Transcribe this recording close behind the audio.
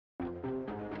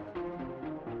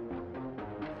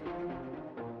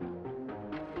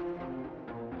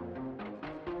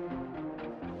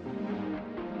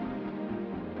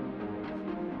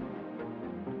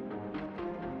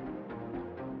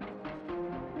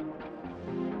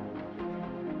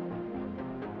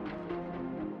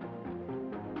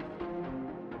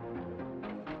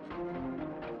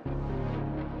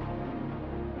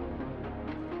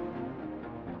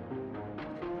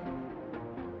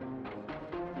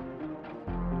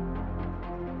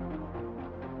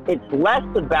it's less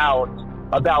about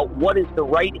what is the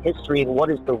right history and what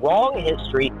is the wrong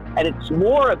history, and it's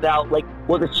more about like,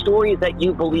 well, the stories that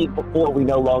you believe before we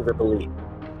no longer believe.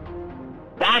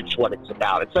 That's what it's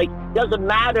about. It's like, doesn't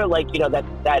matter, like, you know,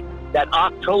 that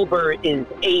October is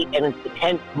 8 and it's the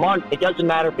 10th month. It doesn't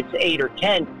matter if it's 8 or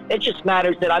 10. It just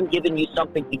matters that I'm giving you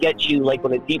something to get you, like,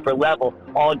 on a deeper level,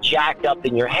 all jacked up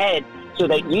in your head, so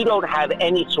that you don't have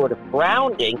any sort of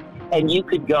grounding, and you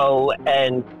could go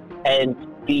and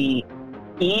be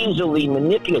easily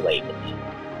manipulated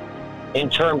in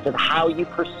terms of how you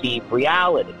perceive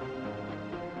reality.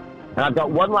 And I've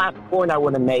got one last point I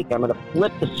want to make. I'm going to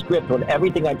flip the script on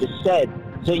everything I just said.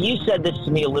 So you said this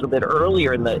to me a little bit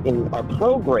earlier in our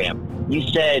program. You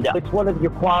said it's one of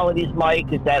your qualities,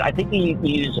 Mike, is that I think you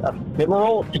use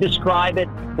ephemeral to describe it.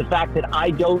 The fact that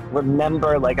I don't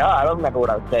remember, like, I don't remember what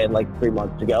I was saying like 3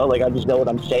 months ago. Like, I just know what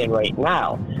I'm saying right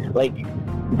now. Like,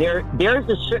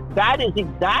 that is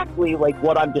exactly like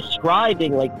what I'm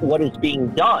describing, like what is being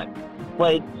done.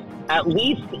 But at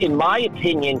least in my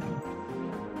opinion,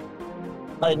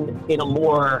 in a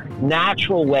more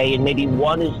natural way, and maybe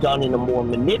one is done in a more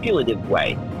manipulative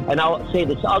way. And I'll say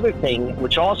this other thing,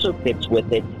 which also fits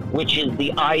with it, which is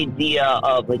the idea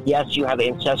of, like, yes, you have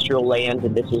ancestral land,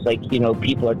 and this is like, you know,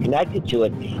 people are connected to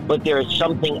it, but there is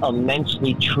something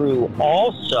immensely true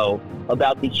also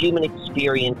about the human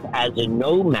experience as a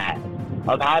nomad,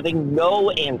 of having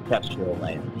no ancestral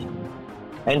land.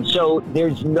 And so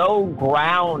there's no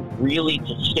ground really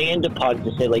to stand upon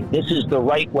to say, like, this is the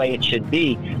right way it should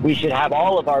be. We should have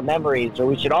all of our memories, or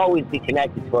we should always be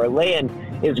connected to our land,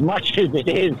 as much as it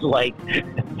is like,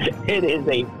 it is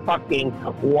a fucking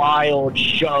wild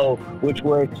show which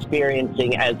we're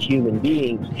experiencing as human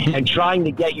beings. And trying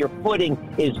to get your footing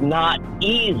is not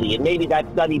easy, and maybe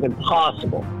that's not even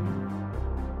possible.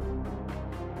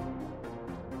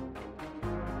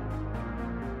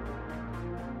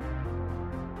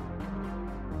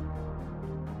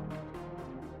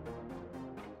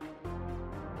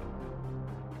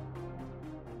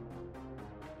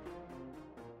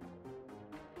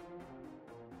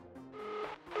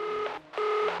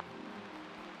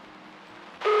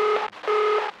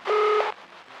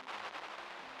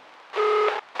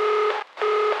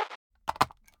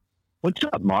 What's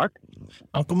up, Mark?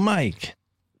 Uncle Mike,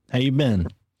 how you been?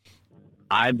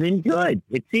 I've been good.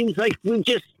 It seems like we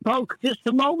just spoke just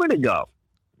a moment ago.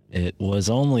 It was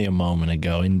only a moment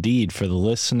ago. Indeed, for the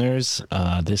listeners,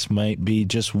 this might be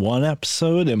just one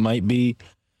episode. It might be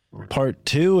part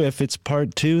 2. If it's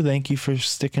part 2, thank you for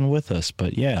sticking with us.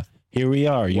 But yeah, here we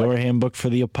are. Your handbook for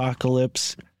the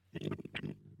apocalypse.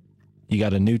 You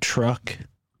got a new truck.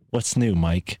 What's new,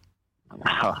 Mike?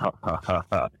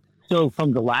 So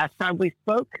from the last time we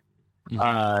spoke,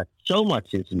 so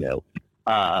much is new.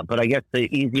 But I guess the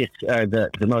easiest,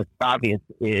 the most obvious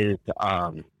is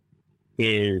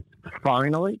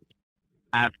finally,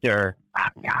 after,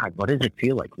 God, what does it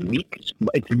feel like? Weeks?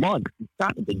 It's months. It's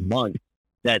not even months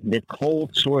that this whole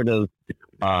sort of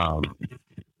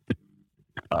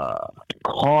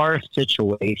car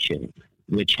situation,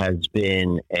 which has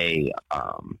been a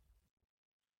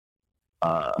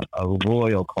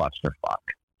royal clusterfuck.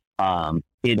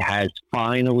 It has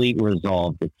finally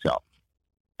resolved itself.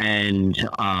 And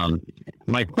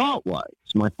my thought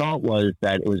was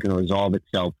that it was going to resolve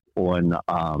itself on,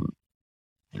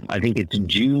 I think it's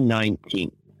June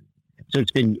 19th. So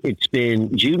it's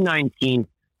been June 19th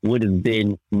would have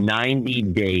been 90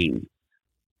 days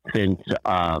since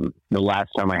the last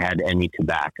time I had any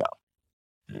tobacco.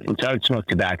 So I would smoke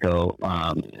tobacco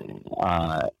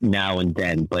now and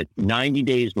then, but 90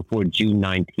 days before June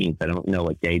 19th, I don't know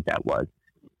what date that was.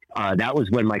 That was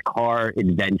when my car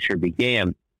adventure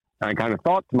began. And I kind of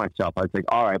thought to myself, I was like,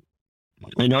 all right,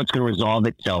 I know it's going to resolve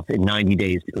itself in 90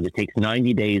 days because it takes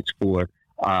 90 days for,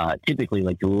 typically,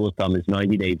 like the rule of thumb is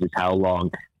 90 days is how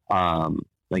long,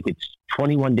 like it's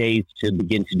 21 days to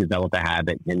begin to develop a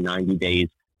habit, and 90 days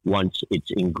once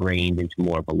it's ingrained into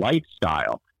more of a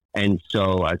lifestyle. And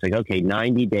so I was like, okay,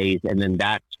 90 days. And then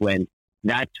that's when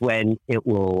it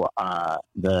will,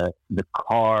 the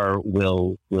car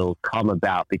will come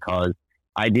about, because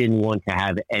I didn't want to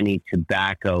have any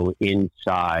tobacco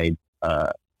inside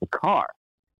the car.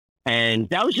 And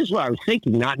that was just what I was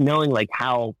thinking, not knowing like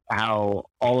how all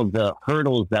of the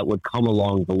hurdles that would come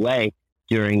along the way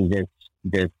during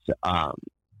this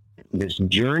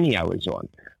journey I was on.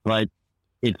 But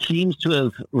it seems to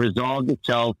have resolved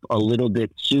itself a little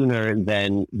bit sooner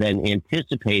than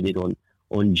anticipated on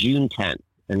June 10th.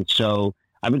 And so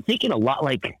I've been thinking a lot,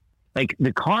 like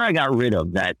the car I got rid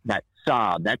of, that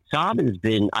Saab has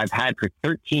been, I've had for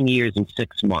 13 years and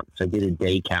 6 months. I did a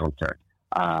day counter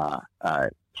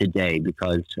today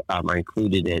because I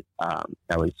included it.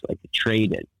 That was like a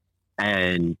trade-in.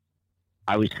 And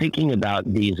I was thinking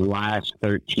about these last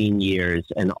 13 years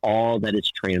and all that has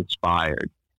transpired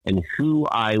and who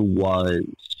I was,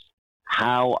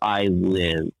 how I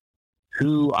lived,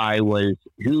 who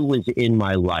was in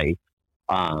my life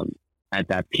at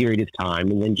that period of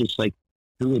time, and then just like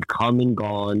who had come and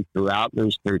gone throughout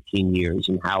those 13 years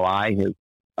and how I have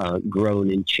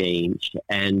grown and changed.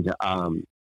 And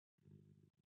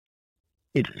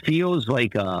it feels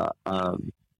like a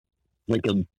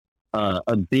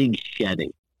big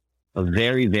shedding, a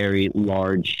very, very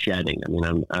large shedding. I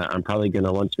mean, I'm probably going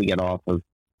to, once we get off of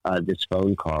this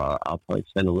phone call, I'll probably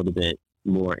spend a little bit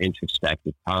more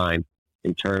introspective time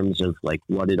in terms of like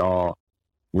what it all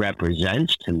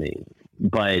represents to me.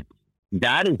 But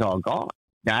that is all gone.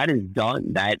 That is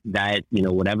done. That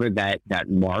whatever that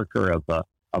marker of a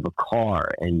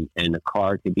car, and a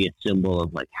car could be a symbol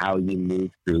of like how you move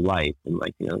through life. And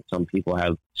like, some people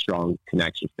have strong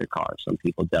connections to their cars, some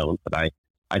people don't, but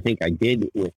I think I did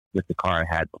with the car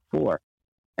I had before.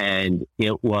 And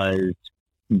it was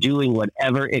doing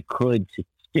whatever it could to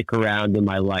stick around in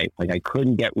my life. Like I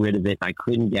couldn't get rid of it. I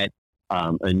couldn't get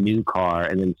a new car.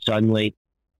 And then suddenly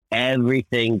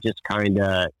everything just kind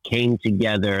of came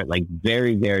together like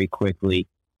very, very quickly.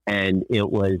 And it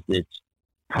was this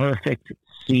perfect,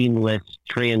 seamless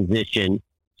transition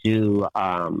to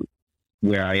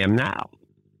where I am now.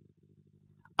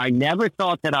 I never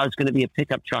thought that I was going to be a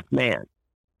pickup truck man,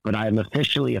 but I am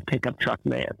officially a pickup truck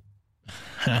man.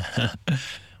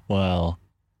 Well,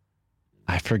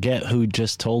 I forget who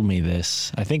just told me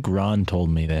this. I think Ron told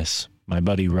me this. My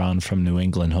buddy Ron from New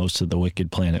England, host of the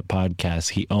Wicked Planet podcast.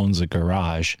 He owns a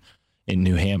garage in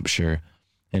New Hampshire.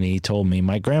 And he told me,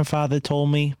 my grandfather told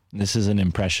me, this is an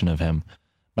impression of him.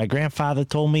 My grandfather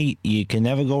told me you can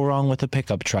never go wrong with a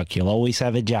pickup truck. You'll always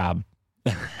have a job.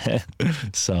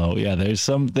 So yeah, there's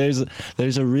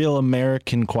a real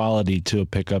American quality to a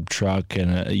pickup truck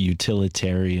and a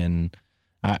utilitarian.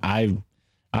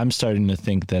 I'm starting to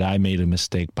think that I made a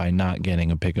mistake by not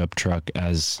getting a pickup truck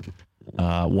as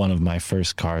one of my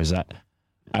first cars.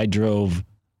 I drove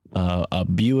a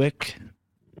Buick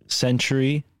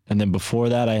Century, and then before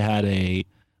that I had a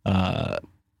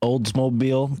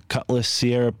Oldsmobile Cutlass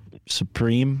Sierra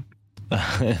Supreme,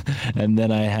 and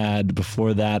then I had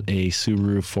before that a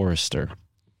Subaru Forester.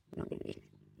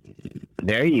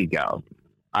 There you go.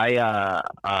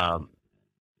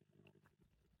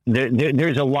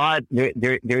 There's a lot.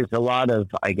 There's a lot of,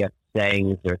 I guess,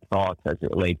 sayings or thoughts as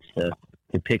it relates to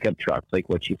pickup trucks, like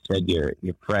what you said. Your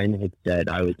friend had said.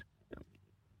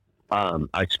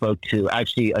 I spoke to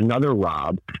actually another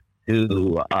Rob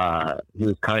who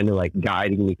was kind of like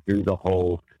guiding me through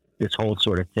this whole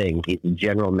sort of thing. He's a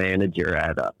general manager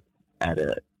at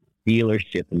a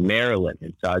dealership in Maryland,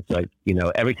 and so it's like,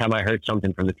 every time I heard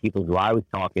something from the people who I was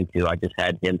talking to, I just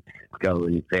had him go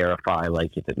and verify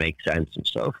like if it makes sense and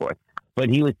so forth. But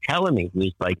he was telling me, he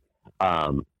was like,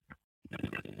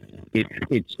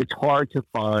 it's hard to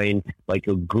find like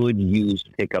a good used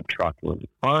pickup truck. When you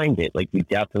find it, like you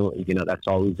definitely, that's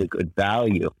always a good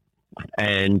value.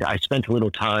 And I spent a little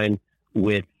time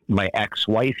with my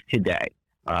ex-wife today.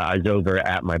 I was over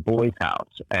at my boy's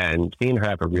house, and me and her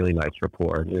have a really nice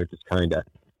rapport. We were just kind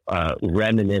of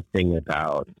reminiscing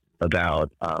about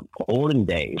olden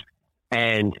days.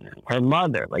 And her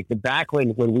mother, like back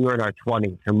when we were in our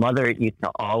 20s, her mother used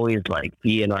to always like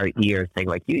be in our ear saying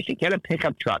like, you should get a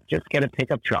pickup truck, just get a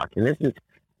pickup truck. And this is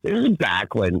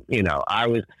back when, I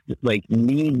was like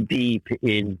knee deep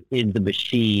in the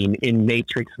machine, in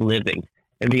Matrix living.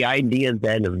 And the idea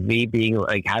then of me being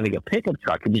like having a pickup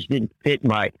truck, it just didn't fit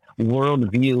my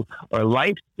worldview or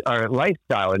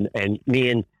lifestyle. And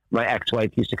me and my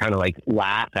ex-wife used to kind of like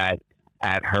laugh at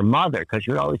her mother, because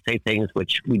she would always say things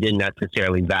which we didn't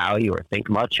necessarily value or think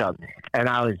much of. And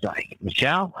I was like,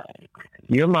 Michelle,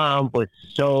 your mom was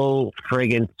so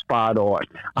friggin' spot on.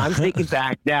 I'm thinking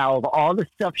back now of all the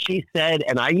stuff she said,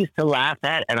 and I used to laugh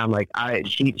at, and I'm like,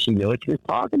 she knew what she was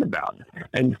talking about.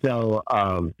 And so,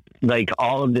 like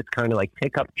all of this kind of like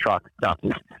pickup truck stuff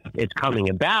is coming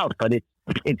about, but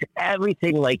it's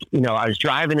everything. Like, I was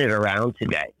driving it around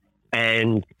today,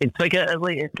 and it's like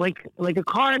a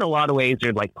car in a lot of ways.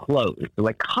 Are like clothes, they're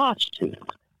like costumes.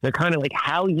 They're kind of like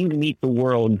how you meet the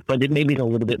world, but it maybe in a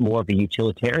little bit more of a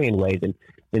utilitarian way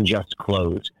than just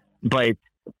clothes. But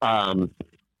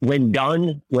when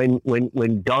done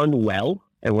well,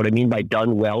 and what I mean by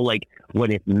done well, like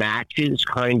when it matches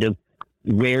kind of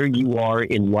where you are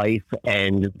in life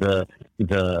and the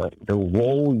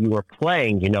role you are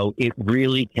playing, it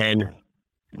really can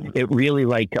it really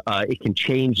it can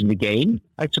change the game,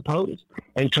 I suppose.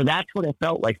 And so that's what it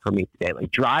felt like for me today,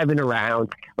 like driving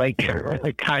around,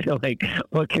 kind of like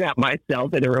looking at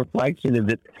myself in a reflection of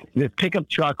this pickup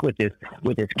truck with this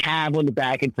cab on the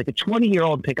back. It's like a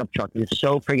 20-year-old pickup truck. It's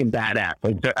so friggin' badass.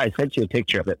 Like, I sent you a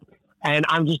picture of it. And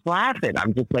I'm just laughing.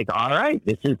 I'm just like, all right,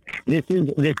 this is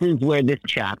where this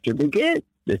chapter begins.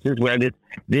 This is where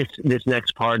this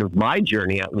next part of my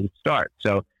journey at least starts.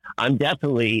 So I'm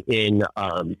definitely in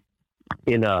a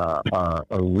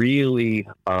really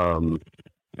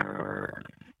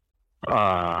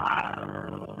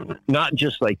not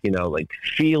just like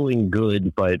feeling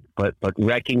good, but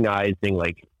recognizing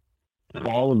like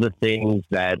all of the things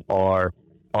that are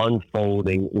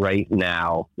unfolding right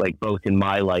now, like both in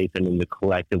my life and in the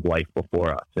collective life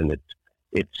before us, and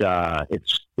it's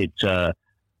a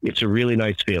really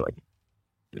nice feeling.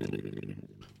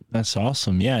 That's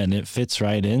awesome. Yeah, and it fits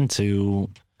right into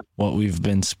what we've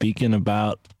been speaking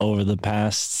about over the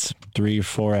past 3 or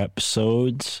 4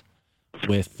 episodes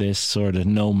with this sort of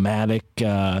nomadic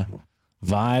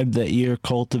vibe that you're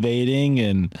cultivating,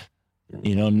 and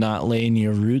not laying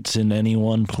your roots in any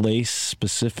one place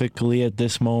specifically at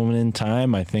this moment in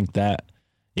time. I think that,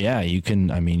 you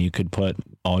could put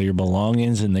all your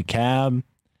belongings in the cab.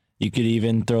 You could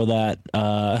even throw that,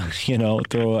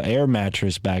 throw an air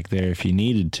mattress back there if you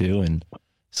needed to and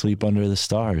sleep under the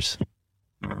stars.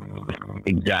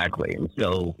 Exactly. And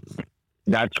so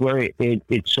that's where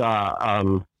it's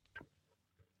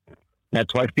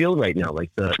that's how I feel right now.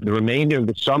 Like the remainder of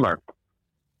the summer,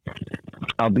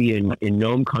 I'll be in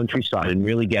Nome countryside and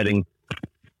really getting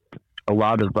a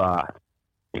lot of my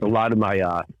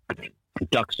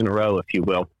ducks in a row, if you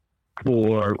will,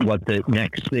 for what the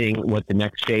next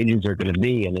stages are going to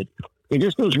be. And it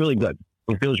just feels really good.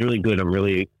 It feels really good. I'm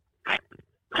really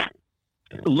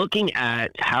looking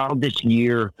at how this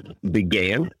year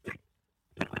began,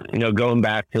 going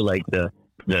back to like the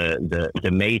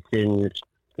Masons,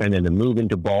 and then the move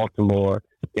into Baltimore,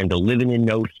 and the living in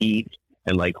no heat,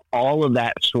 and like all of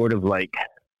that sort of like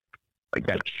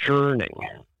that churning,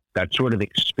 that sort of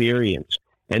experience.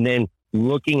 And then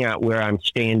looking at where I'm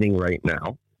standing right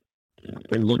now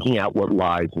and looking at what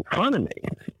lies in front of me,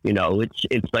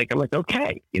 it's like, I'm like,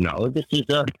 okay, this is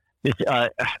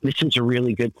a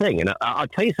really good thing. And I'll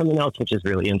tell you something else, which is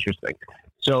really interesting.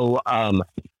 So,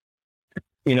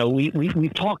 we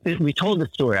told the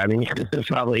story. I mean, this is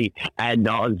probably ad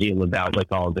nauseum about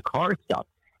like all the car stuff.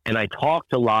 And I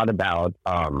talked a lot about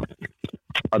the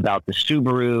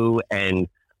Subaru and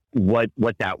what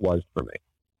that was for me.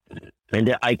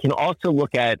 And I can also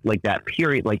look at like that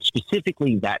period, like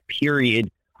specifically that period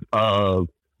of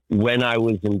when I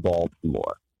was in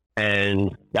Baltimore.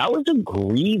 And that was a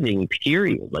grieving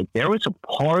period. Like there was a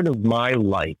part of my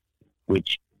life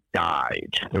which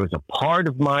died. There was a part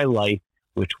of my life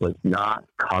which was not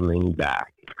coming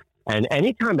back. And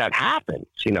anytime that happens,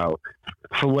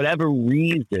 for whatever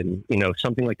reason,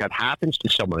 something like that happens to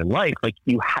someone in life, like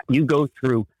you go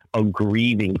through a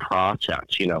grieving process,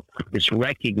 this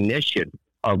recognition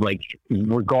of like,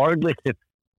 regardless if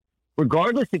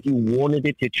you wanted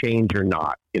it to change or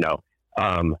not, you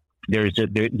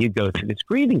go through this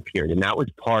grieving period. And that was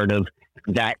part of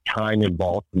that time in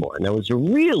Baltimore. And it was a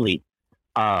really,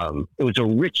 it was a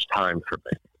rich time for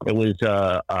me. It was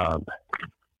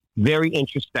very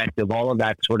introspective, all of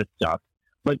that sort of stuff.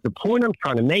 But the point I'm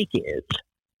trying to make is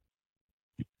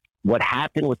what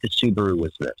happened with the Subaru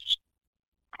was this.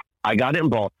 I got it in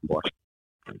Baltimore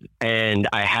and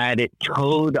I had it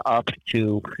towed up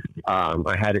to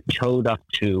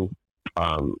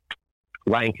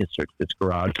Lancaster, this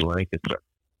garage in Lancaster.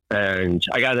 And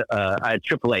I had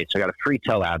AAA, so I got a free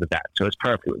tow out of that. So it's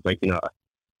perfect. It was like,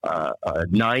 a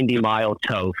 90-mile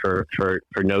tow for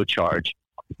no charge.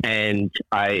 And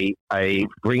I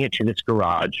bring it to this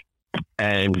garage,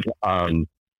 and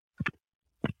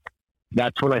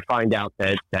that's when I find out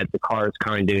that the car is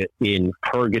kind of in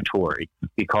purgatory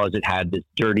because it had this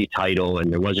dirty title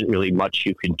and there wasn't really much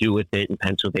you could do with it. And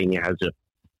Pennsylvania has a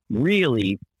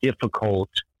really difficult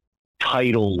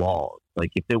title law.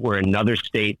 Like if it were another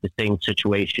state, the same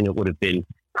situation, it would have been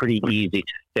pretty easy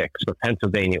to fix. But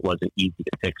Pennsylvania, it wasn't easy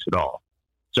to fix at all.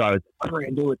 So I was, what am I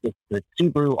going to do with this, the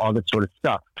Subaru, all this sort of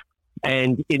stuff?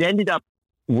 And it ended up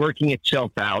working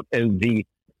itself out. And the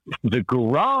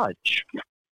garage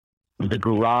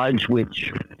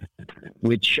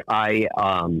which I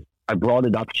brought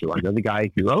it up to, I know the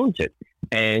guy who owns it,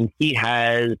 and he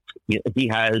has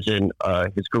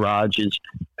his garage is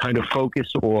kind of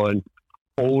focused on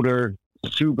older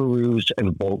Subarus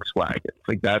and Volkswagens.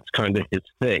 Like that's kind of his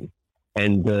thing.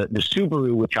 And the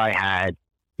Subaru, which I had,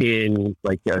 in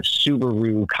like a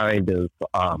Subaru kind of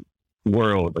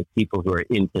world, like people who are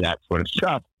into that sort of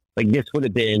stuff, like this would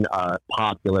have been a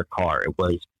popular car. It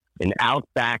was an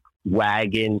Outback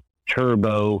wagon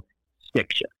turbo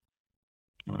stick shift.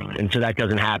 And so that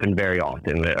doesn't happen very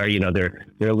often, or, you know, they're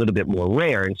a little bit more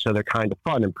rare. And so they're kind of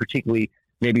fun. And particularly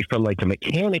maybe from like a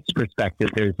mechanic's perspective,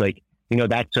 there's like, you know,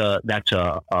 that's a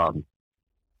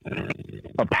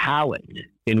palette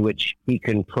in which he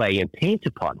can play and paint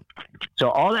upon. So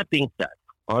all that being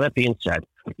said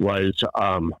was,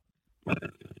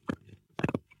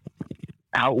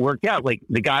 how it worked out. Like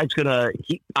the guy's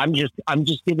I'm just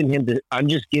giving him the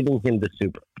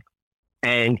Subaru.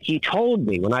 And he told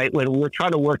me when we were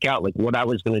trying to work out like what I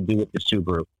was going to do with the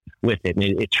Subaru with it, and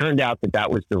it turned out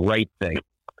that was the right thing.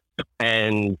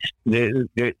 And there's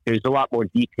a lot more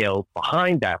details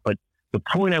behind that. But the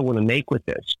point I want to make with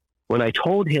this, when I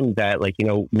told him that, like, you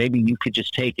know, maybe you could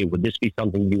just take it, would this be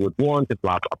something you would want?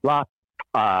 Blah, blah,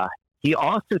 blah. He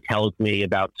also tells me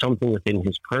about something within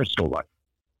his personal life.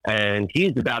 And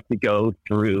he's about to go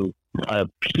through a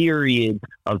period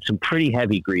of some pretty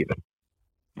heavy grieving.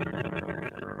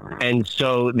 And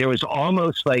so there was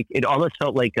almost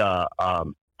felt like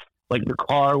the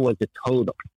car was a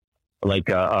totem. Like,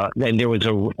 then there was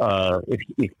if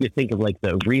you think of like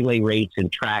the relay race in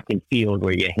track and field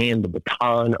where you hand the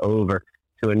baton over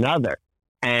to another.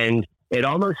 And it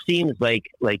almost seems like,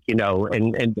 you know,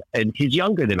 and he's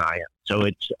younger than I am. So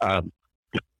it's,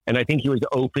 and I think he was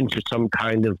open to some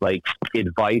kind of like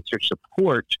advice or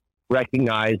support,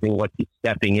 recognizing what he's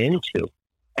stepping into.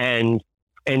 And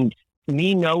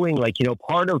me knowing, like, you know,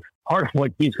 part of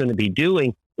what he's going to be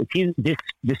doing is this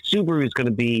Subaru is going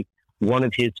to be one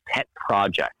of his pet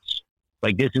projects.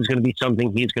 Like, this is going to be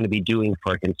something he's going to be doing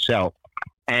for himself.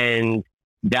 And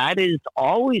that is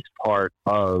always part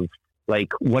of,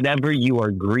 like, whatever you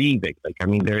are grieving. Like, I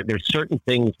mean, there's certain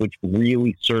things which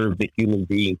really serve the human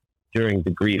being during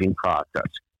the grieving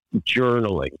process.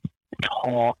 Journaling,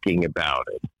 talking about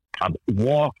it,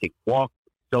 walking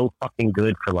so fucking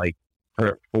good for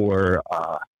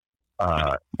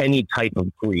any type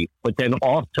of grief. But then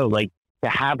also, like, to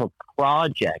have a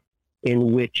project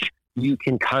in which you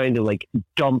can kind of like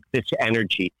dump this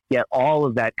energy, get all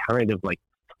of that kind of like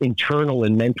internal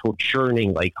and mental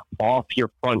churning like off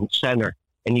your front and center,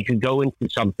 and you can go into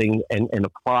something and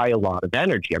apply a lot of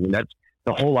energy. I mean, that's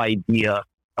the whole idea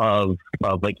of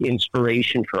like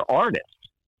inspiration for artists.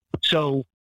 So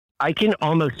I can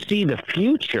almost see the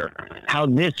future, how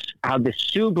this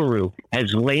Subaru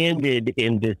has landed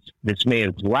in this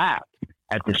man's lap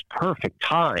at this perfect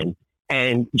time.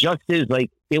 And just as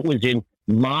like it was in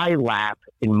my lap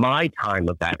in my time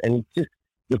of that, and just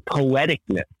the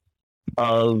poeticness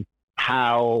of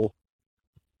how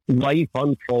life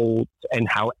unfolds and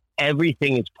how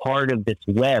everything is part of this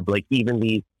web, like even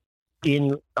these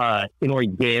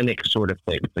inorganic sort of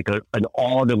things, like an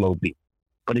automobile.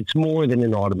 But it's more than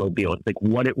an automobile. It's like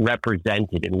what it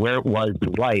represented and where it was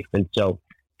in life. And so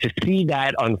to see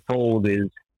that unfold is,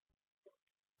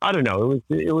 I don't know,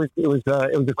 it was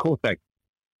a cool thing.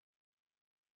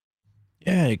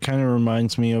 Yeah, it kind of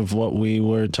reminds me of what we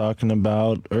were talking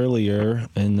about earlier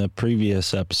in the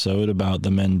previous episode about the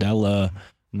Mandela,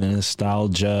 the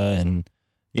nostalgia, and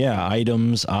yeah,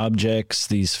 items, objects,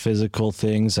 these physical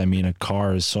things. I mean, a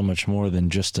car is so much more than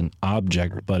just an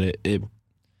object, but it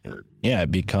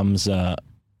becomes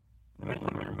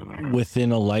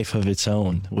within a life of its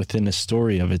own, within a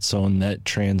story of its own that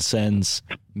transcends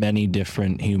many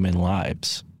different human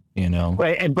lives. You know,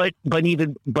 right? But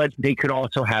they could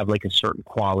also have like a certain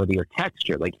quality or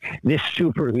texture. Like this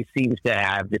Subaru seems to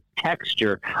have the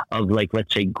texture of, like,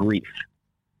 let's say grief,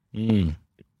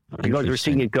 because we're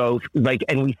seeing it go like,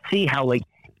 and we see how like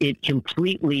it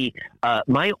completely.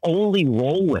 My only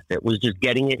role with it was just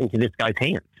getting it into this guy's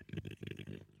hands.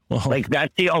 Well, like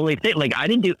that's the only thing. Like I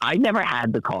never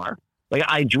had the car. Like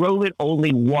I drove it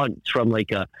only once from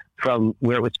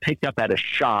where it was picked up at a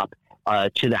shop.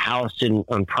 To the house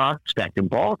on Prospect in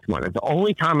Baltimore. It's the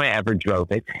only time I ever drove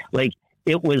it. Like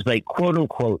it was like quote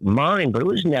unquote mine, but it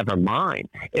was never mine.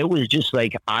 It was just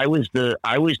like I was the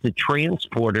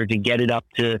transporter to get it up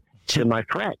to my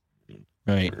friend.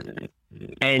 Right.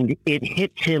 And it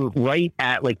hits him right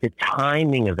at like the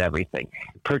timing of everything,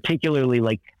 particularly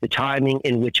like the timing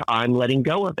in which I'm letting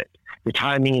go of it, the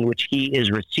timing in which he is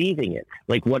receiving it,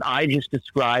 like what I just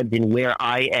described in where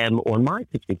I am on my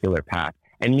particular path.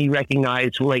 And me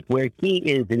recognize like where he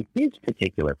is in his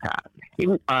particular path.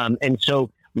 And so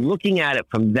looking at it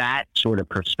from that sort of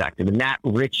perspective and that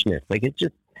richness, like it's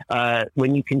just,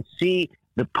 when you can see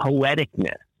the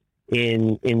poeticness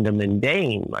in the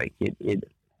mundane, like it, you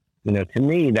know, to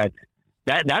me,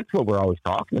 that's what we're always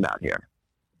talking about here.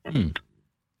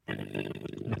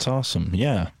 That's awesome.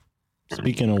 Yeah.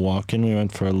 Speaking of walking, we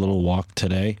went for a little walk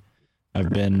today. I've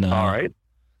been All right.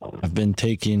 I've been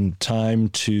taking time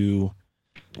to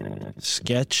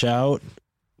sketch out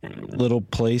little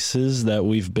places that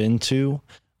we've been to,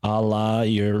 a la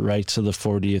your Rights of the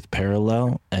 40th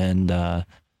Parallel. And,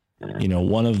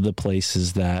 one of the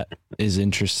places that is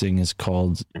interesting is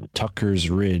called Tucker's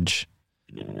Ridge.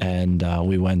 And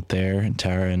we went there,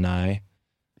 Tara and I.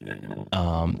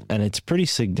 And it's pretty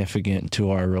significant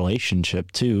to our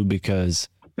relationship, too, because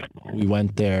we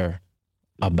went there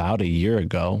about a year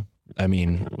ago. I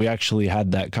mean, we actually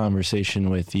had that conversation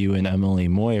with you and Emily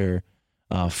Moyer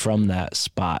from that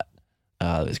spot.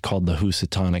 It's called the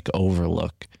Housatonic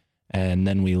Overlook. And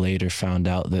then we later found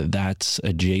out that that's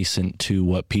adjacent to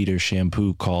what Peter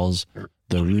Champoux calls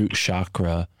the root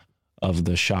chakra of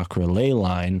the chakra ley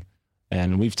line.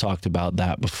 And we've talked about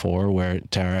that before, where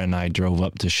Tara and I drove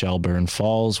up to Shelburne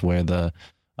Falls, where the,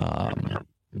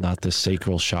 not the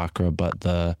sacral chakra, but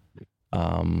the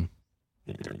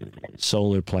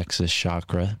solar plexus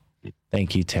chakra.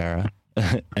 Thank you, Tara.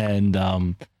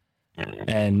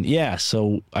 And yeah,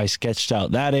 so I sketched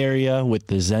out that area with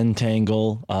the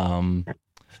Zentangle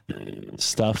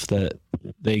stuff that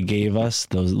they gave us,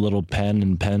 those little pen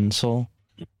and pencil.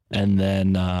 And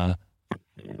then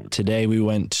today we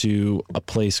went to a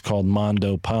place called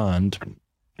Mondo Pond,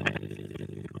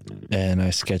 and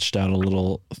I sketched out a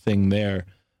little thing there.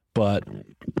 But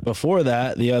before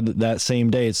that, that same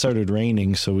day, it started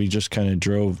raining, so we just kind of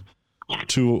drove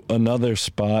to another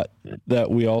spot that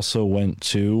we also went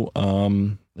to.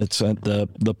 It's at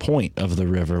the point of the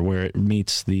river where it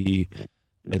meets the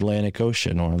Atlantic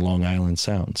Ocean or Long Island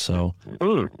Sound. So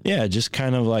yeah, just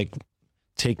kind of like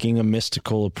taking a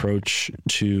mystical approach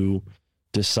to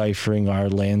deciphering our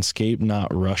landscape,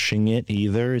 not rushing it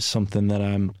either, is something that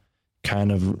I'm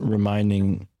kind of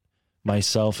reminding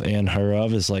myself and her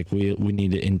of, is like we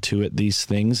need to intuit these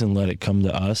things and let it come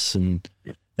to us. And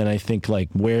I think like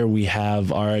where we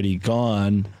have already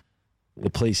gone, the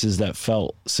places that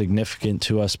felt significant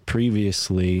to us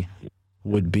previously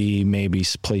would be maybe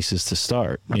places to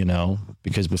start,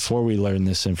 because before we learned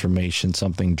this information,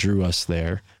 something drew us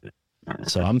there.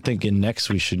 So I'm thinking next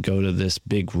we should go to this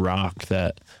big rock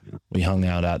that we hung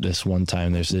out at this one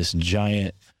time. There's this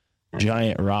giant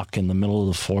rock in the middle of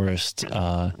the forest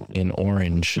in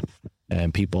Orange,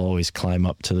 and people always climb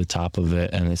up to the top of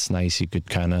it, and it's nice. You could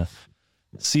kind of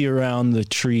see around the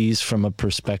trees from a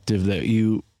perspective that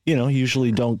you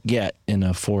usually don't get in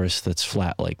a forest that's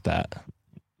flat like that.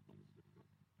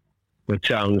 Which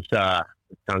sounds nice.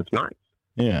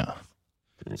 Yeah.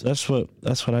 So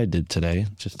that's what I did today.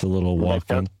 Just a little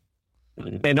walking.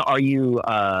 And are you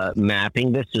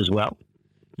mapping this as well?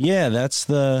 Yeah, that's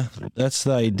the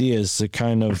idea, is to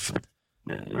kind of,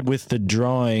 with the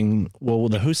drawing, well,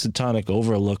 the Housatonic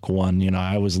Overlook one,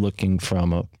 I was looking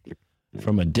from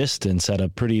a distance at a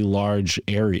pretty large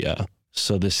area.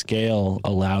 So the scale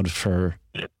allowed for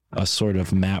a sort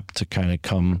of map to kind of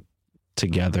come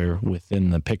together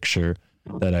within the picture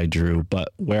that I drew. But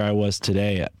where I was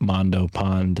today at Mondo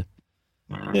Pond,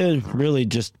 really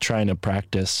just trying to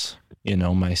practice,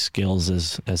 my skills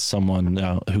as someone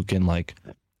who can like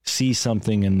see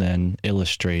something and then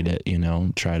illustrate it,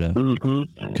 try to,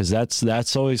 because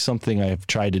that's always something I've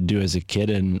tried to do as a kid.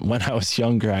 And when I was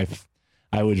younger,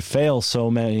 I would fail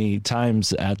so many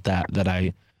times at that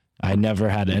I never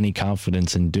had any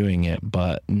confidence in doing it.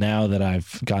 But now that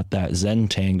I've got that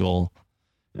Zentangle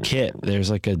kit,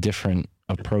 there's like a different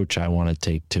approach I want to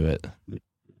take to it.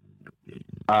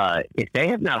 If they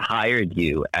have not hired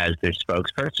you as their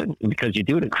spokesperson, because you're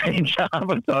doing a great job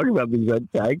of talking about the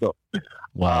Zentangle.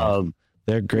 Wow,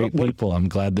 they're great people. I'm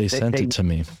glad they sent it to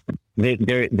me.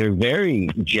 They're very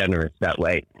generous that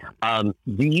way.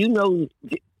 Do you know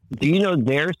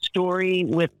their story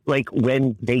with like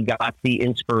when they got the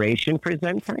inspiration for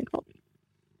Zentangle?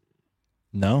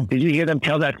 No. Did you hear them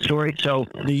tell that story? So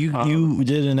you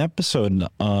did an episode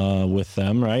with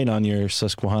them, right, on your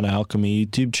Susquehanna Alchemy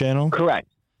YouTube channel? Correct.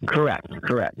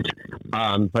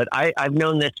 But I've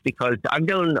known this because I've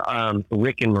known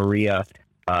Rick and Maria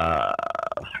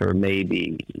for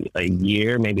maybe a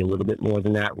year, maybe a little bit more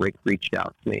than that. Rick reached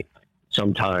out to me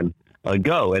sometime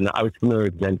ago, and I was familiar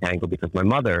with Zentangle because my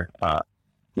mother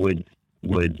would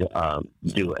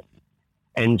do it,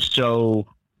 and so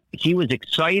he was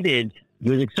excited. He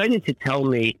was excited to tell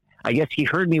me. I guess he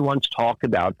heard me once talk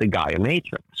about the Gaia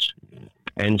Matrix,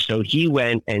 and so he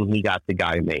went and he got the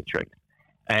Gaia Matrix.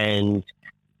 And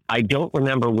I don't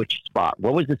remember which spot.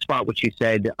 What was the spot which you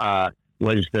said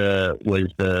was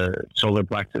the solar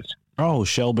plexus? Oh,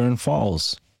 Shelburne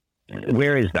Falls.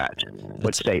 Where is that?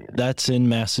 What state? That's in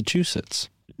Massachusetts.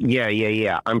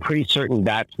 Yeah. I'm pretty certain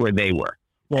that's where they were.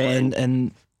 Well,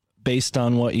 and based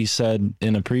on what you said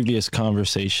in a previous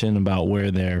conversation about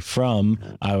where they're from,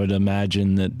 I would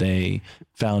imagine that they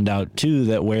found out too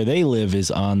that where they live is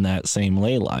on that same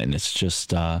ley line. It's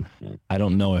just I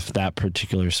don't know if that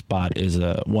particular spot is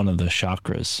one of the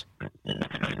chakras.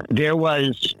 There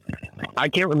was, I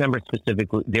can't remember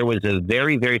specifically. There was a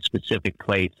very, very specific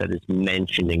place that is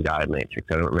mentioned in Gaia Matrix.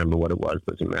 I don't remember what it was.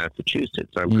 It was in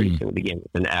Massachusetts. I'm pretty sure it began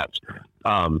with an F.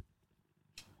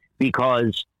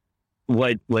 Because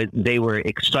what they were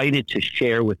excited to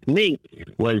share with me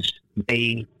was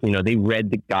they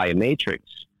read the Gaia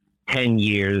Matrix 10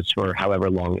 years or however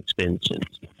long it's been since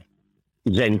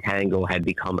Zentangle had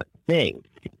become a thing.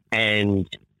 And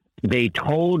they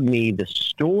told me the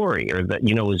story, or that,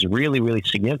 it was really, really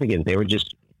significant. They were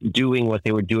just doing what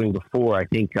they were doing before. I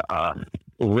think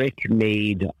Rick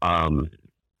made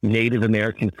Native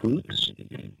American flutes,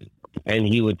 and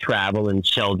he would travel and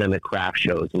sell them at craft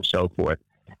shows and so forth.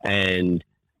 And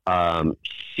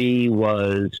she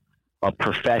was a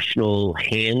professional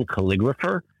hand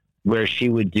calligrapher, where she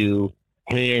would do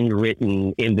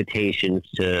handwritten invitations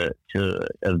to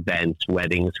events,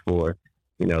 weddings for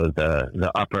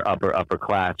the upper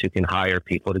class who can hire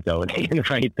people to go and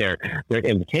handwrite their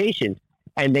invitations.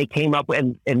 And they came up like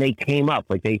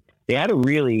they had a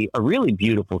really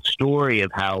beautiful story of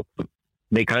how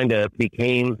they kind of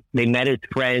they met as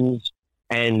friends,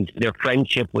 and their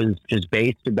friendship was just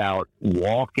based about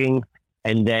walking.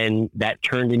 And then that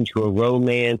turned into a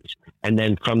romance. And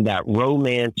then from that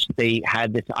romance, they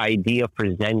had this idea for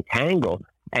Zentangle.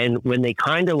 And when they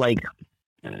kind of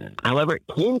however it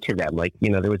came to them,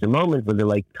 there was a moment where they're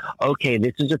like, okay,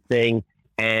 this is a thing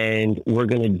and we're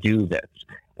going to do this.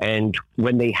 And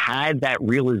when they had that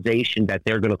realization that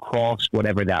they're going to cross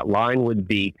whatever that line would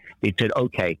be, they said,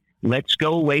 okay, let's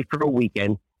go away for a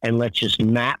weekend and let's just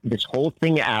map this whole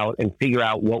thing out and figure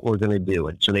out what we're going to do.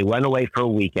 And so they went away for a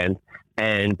weekend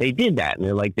and they did that. And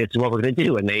they're like, this is what we're going to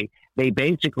do. And they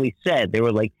basically said, they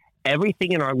were like,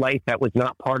 everything in our life that was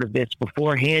not part of this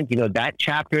beforehand, that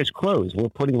chapter is closed. We're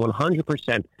putting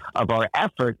 100% of our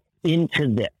effort into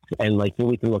this. And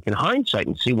we can look in hindsight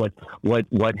and see what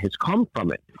has come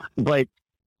from it. But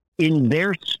in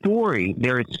their story,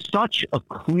 there is such a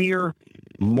clear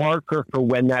marker for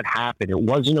when that happened. It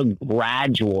wasn't a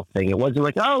gradual thing. It wasn't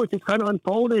like, oh, it just kind of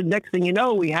unfolded. Next thing you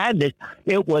know, we had this.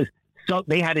 It was, so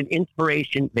they had an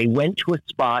inspiration. They went to a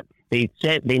spot. They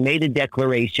made a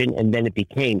declaration, and then it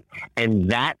became. And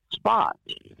that spot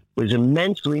was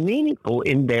immensely meaningful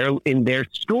in their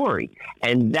story.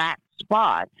 And that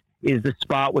spot is the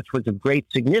spot which was of great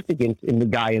significance in the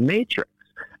Gaia Matrix.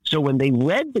 So when they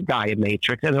read the Gaia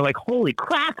Matrix, and they're like, holy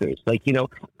crackers,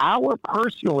 our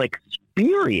personal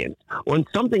experience on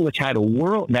something which has a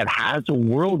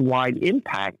worldwide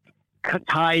impact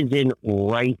ties in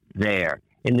right there.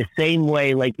 In the same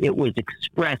way, it was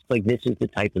expressed, this is the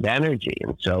type of energy.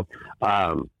 And so,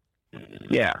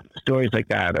 stories like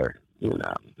that are,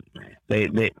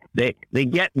 they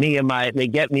get me in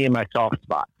my soft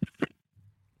spot.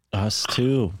 Us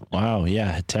too. Wow.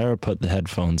 Yeah. Tara put the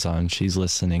headphones on. She's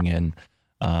listening in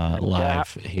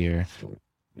live here.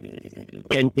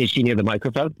 Is she near the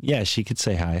microphone? Yeah, she could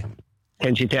say hi.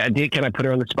 Can I put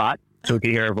her on the spot so we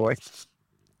can hear her voice?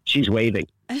 She's waving.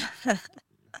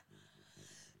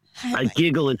 A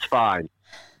giggle is fine.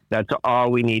 That's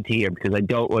all we need to hear, because I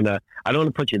don't want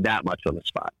to put you that much on the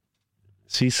spot.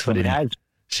 She's funny. But it has.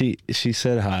 She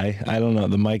said hi. I don't know.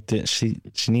 The mic didn't. She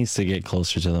needs to get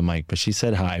closer to the mic, but she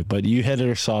said hi. But you hit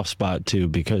her soft spot too,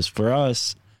 because for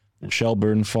us,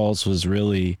 Shelburne Falls was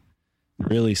really,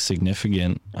 really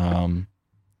significant on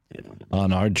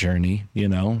our journey.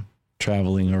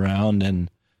 Traveling around and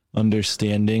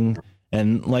understanding.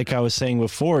 And like I was saying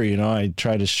before, I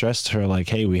try to stress to her,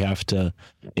 hey, we have to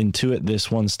intuit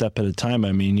this one step at a time.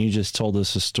 I mean, you just told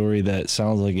us a story that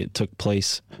sounds like it took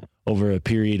place over a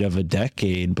period of a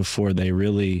decade before they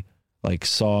really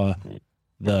saw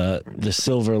the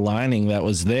silver lining that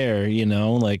was there,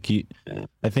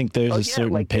 I think there's a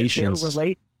certain patience.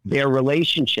 Their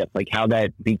relationship, how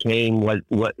that became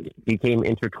what became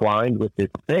intertwined with this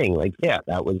thing.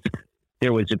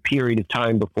 There was a period of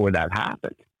time before that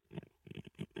happened.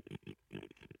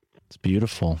 It's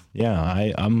beautiful.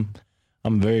 Yeah, I'm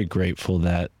very grateful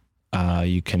that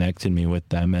you connected me with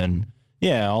them. And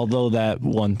yeah, although that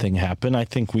one thing happened, I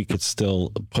think we could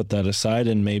still put that aside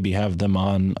and maybe have them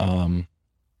on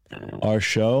our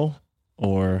show,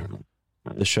 or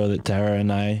the show that Tara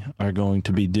and I are going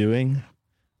to be doing,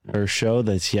 her show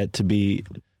that's yet to be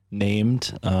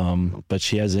named, but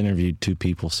she has interviewed 2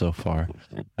 people so far.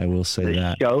 I will say The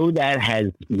that. show that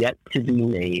has yet to be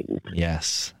named.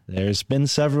 Yes, there's been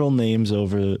several names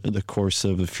over the course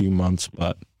of a few months,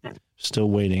 but still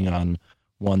waiting on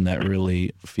one that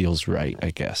really feels right,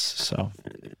 I guess. So,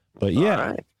 but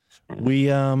yeah, we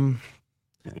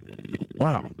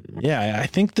wow, yeah, I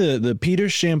think the Peter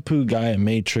Shampoo guy at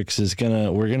Matrix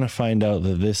we're gonna find out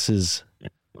that this is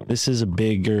a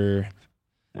bigger,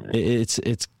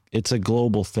 it's a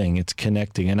global thing. It's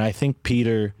connecting, and I think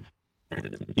Peter,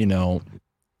 you know,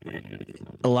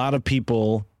 a lot of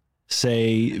people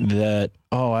say that,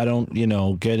 oh, I don't,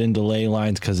 get into ley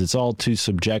lines because it's all too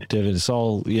subjective and it's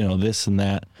all, this and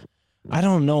that. I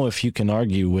don't know if you can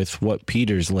argue with what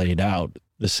Peter's laid out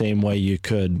the same way you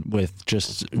could with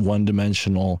just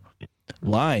one-dimensional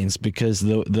lines, because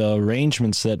the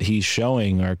arrangements that he's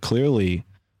showing are clearly,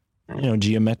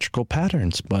 geometrical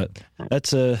patterns. But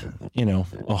that's a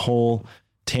whole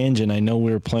tangent. I know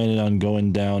we were planning on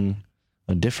going down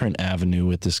a different avenue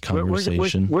with this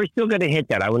conversation. We're still going to hit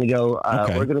that. I want to go.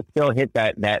 Okay. We're going to still hit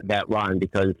that line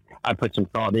because I put some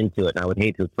thought into it, and I would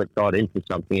hate to put thought into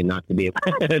something and not to be able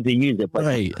to use it. But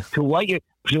right. I just want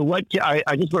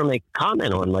to make a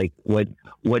comment on like what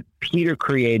Peter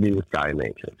created with Gaia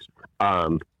Matrix.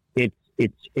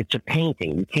 It's a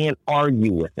painting. You can't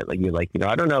argue with it. Like you're like,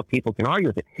 I don't know if people can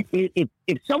argue with it.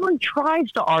 If someone tries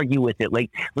to argue with it,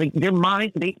 like their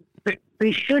mind,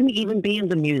 they shouldn't even be in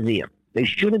the museum. They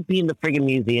shouldn't be in the friggin'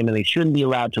 museum, and they shouldn't be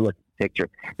allowed to look at the picture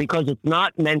because it's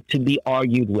not meant to be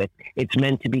argued with. It's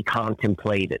meant to be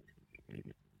contemplated.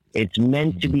 It's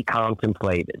meant to be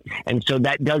contemplated. And so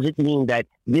that doesn't mean that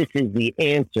this is the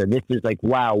answer. This is like,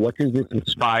 wow, what does this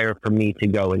inspire for me to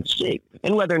go and see?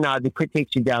 And whether or not it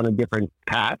takes you down a different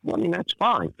path, well, I mean, that's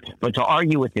fine. But to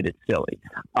argue with it is silly.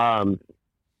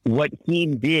 What he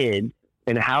did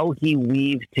and how he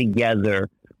weaved together,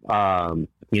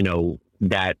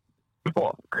 that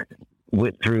book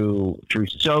through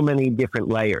so many different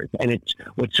layers. And it's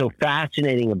what's so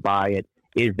fascinating about it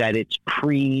is that it's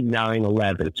pre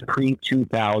 9/11, it's pre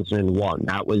 2001.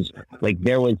 That was like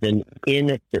that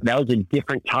was a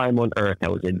different time on Earth.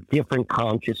 That was a different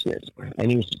consciousness,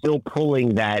 and he was still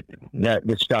pulling the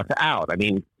stuff out. I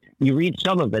mean, you read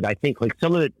some of it. I think like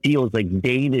some of it feels like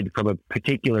dated from a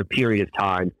particular period of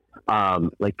time.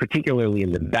 Like particularly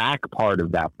in the back part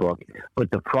of that book,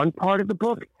 but the front part of the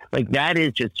book, like that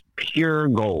is just pure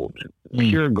gold,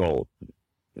 pure gold.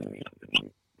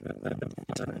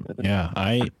 Yeah,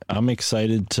 I'm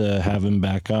excited to have him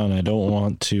back on. I don't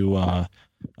want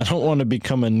to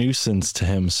become a nuisance to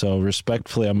him. So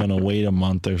respectfully, I'm going to wait a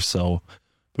month or so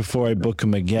before I book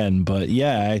him again. But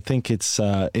yeah, I think it's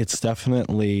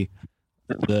definitely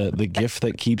the gift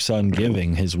that keeps on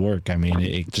giving, his work. I mean,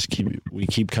 we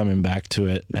keep coming back to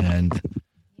it, and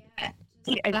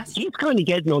he's kind of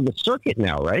getting on the circuit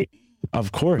now, right?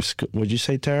 Of course. Would you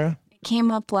say, Tara? It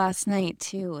came up last night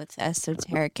too with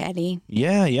Esoteric Eddie.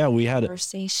 Yeah, we had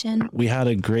conversation. We had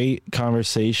a great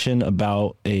conversation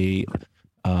about a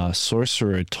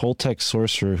sorcerer, a Toltec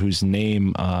sorcerer whose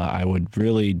name I would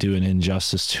really do an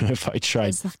injustice to if I tried.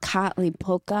 It's the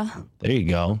Katlipoka. There you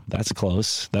go. That's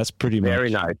close. That's pretty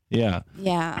very much nice. Yeah.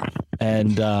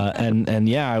 And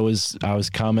yeah, I was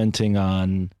commenting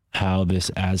on how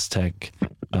this Aztec,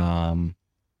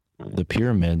 the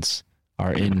pyramids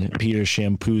are in Peter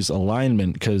Shampoo's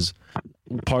alignment, because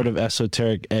part of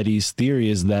Esoteric Eddie's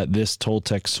theory is that this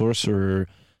Toltec sorcerer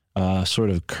sort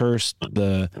of cursed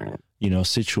the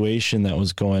situation that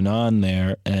was going on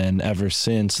there, and ever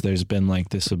since there's been like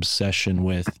this obsession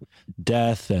with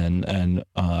death and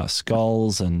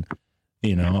skulls, and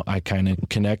I kind of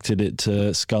connected it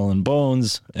to Skull and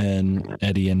Bones, and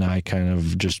Eddie and I kind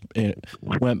of just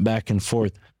went back and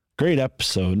forth. Great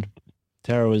episode.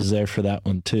 Tara was there for that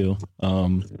one too.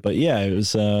 But yeah, it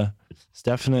was it's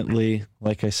definitely,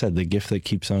 like I said, the gift that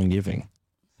keeps on giving.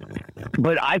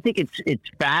 But I think it's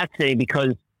fascinating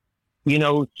because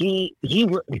he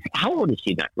how old is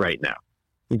he right now?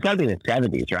 He's got to be in his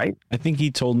 70s, right? I think he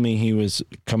told me he was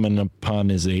coming upon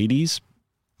his 80s.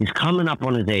 He's coming up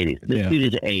on his 80s. This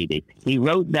dude is 80. He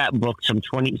wrote that book so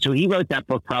he wrote that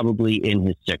book probably in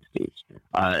his 60s,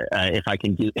 if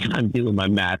I'm doing my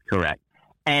math correct.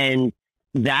 And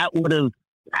that would have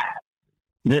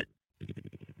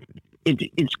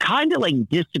it's kind of like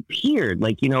disappeared.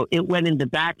 Like, it went into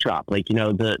backdrop. Like,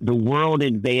 the world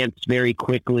advanced very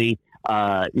quickly,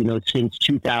 since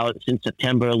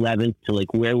September 11th to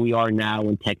like where we are now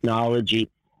in technology.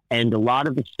 And a lot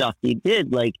of the stuff he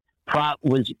did, like,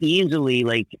 was easily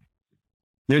like,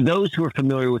 there are those who are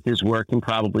familiar with his work and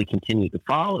probably continue to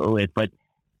follow it, but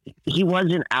he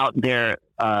wasn't out there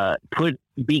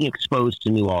being exposed to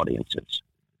new audiences,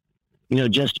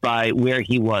 just by where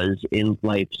he was in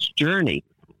life's journey.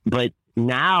 But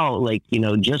now, like,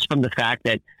 just from the fact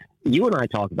that you and I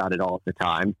talk about it all the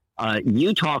time,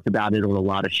 you talk about it on a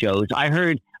lot of shows. I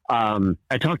heard,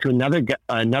 I talked to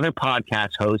another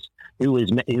podcast host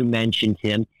who mentioned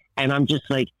him, and I'm just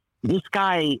like, this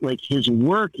guy, like, his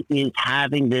work is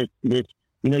having this,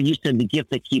 you said the gift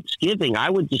that keeps giving.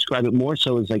 I would describe it more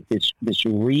so as like this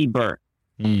rebirth,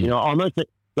 almost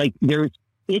like it's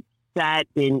sat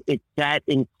in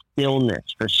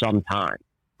stillness for some time,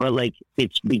 but like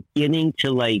it's beginning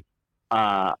to like,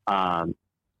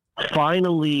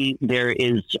 finally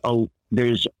there's a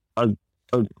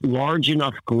large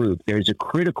enough group. There's a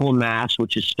critical mass,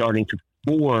 which is starting to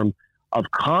form of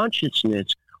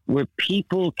consciousness where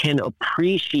people can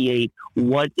appreciate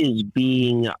what is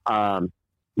being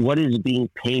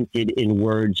painted in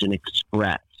words and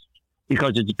expressed,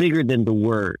 because it's bigger than the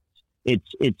words.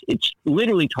 It's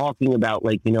literally talking about,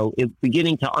 like,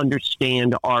 beginning to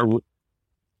understand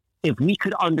if we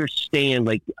could understand,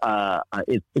 like,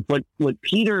 if what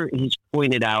Peter has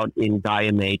pointed out in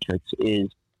Gaia Matrix is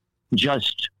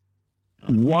just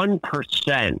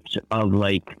 1% of,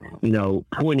 like,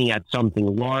 pointing at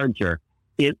something larger.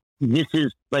 This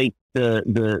is like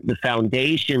the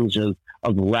foundations of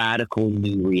radical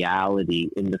new reality,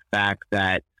 in the fact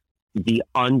that the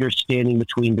understanding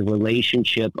between the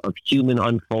relationship of human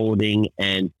unfolding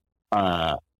and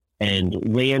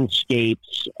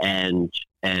landscapes and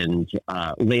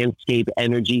landscape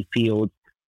energy fields,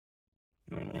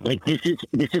 like this is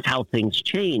how things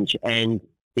change. And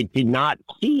it did not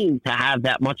seem to have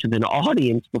that much of an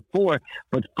audience before,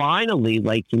 but finally,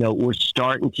 like, we're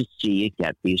starting to see it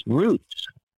get these roots.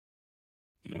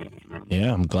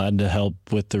 Yeah, I'm glad to help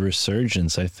with the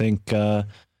resurgence. I think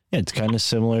it's kind of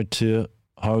similar to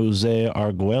Jose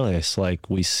Arguelles. Like,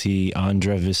 we see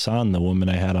Andra Visan, the woman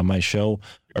I had on my show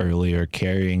earlier,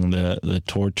 carrying the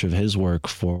torch of his work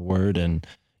forward, and,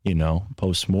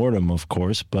 post-mortem, of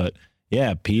course. But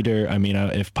yeah, Peter, I mean,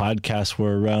 if podcasts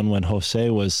were around when Jose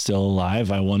was still alive,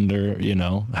 I wonder,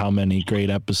 how many great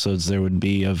episodes there would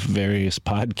be of various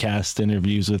podcast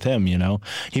interviews with him.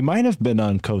 He might have been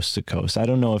on Coast to Coast. I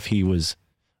don't know if he was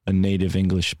a native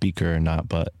English speaker or not,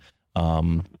 but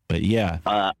yeah,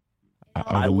 I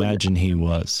would imagine he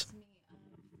was.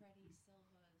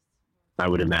 I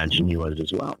would imagine he was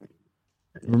as well.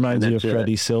 Reminds you of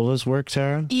Freddie Silva's work,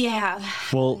 Tara? Yeah.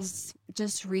 Well, I was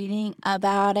just reading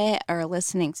about it or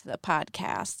listening to the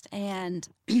podcast, and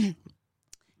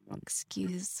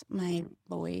excuse my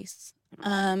voice.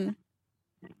 And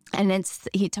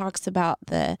he talks about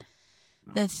the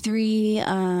three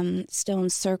stone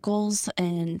circles,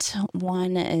 and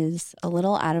one is a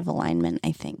little out of alignment,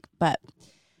 I think, but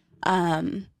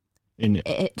in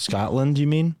Scotland, you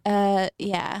mean?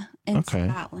 Yeah, in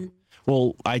Scotland.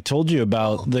 Well, I told you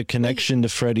about the connection to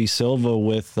Freddie Silva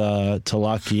with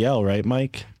Talakiel, right,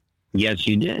 Mike? Yes,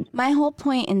 you did. My whole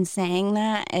point in saying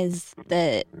that is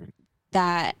that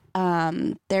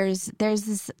there's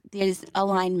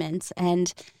alignments,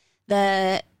 and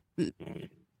the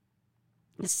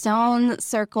stone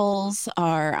circles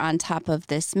are on top of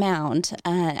this mound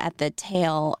at the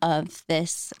tail of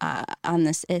this on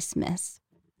this isthmus,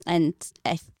 and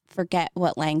I forget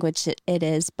what language it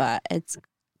is, but it's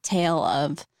tail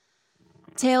of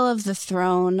the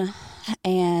throne,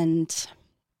 and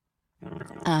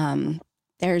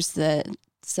there's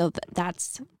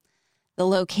that's the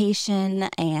location,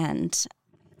 and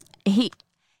he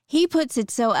puts it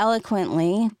so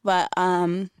eloquently, but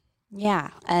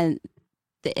yeah, and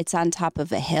it's on top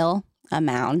of a hill, a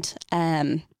mound,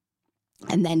 and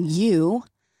then you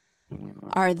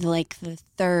are like the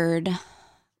third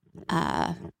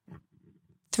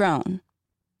throne.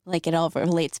 Like, it all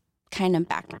relates kind of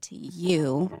back to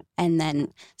you. And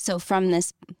then, so from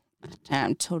this,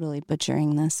 I'm totally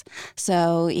butchering this.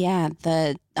 So yeah,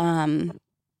 the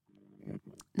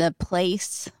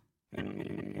place,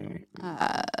 never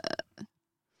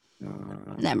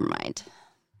mind.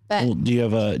 But well, do you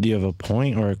have a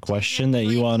point or a question that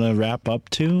you want to wrap up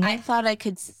to? I thought I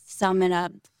could sum it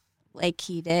up like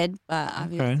he did, but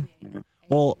obviously. Okay.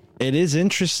 Well, it is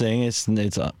interesting. It's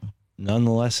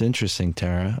nonetheless interesting,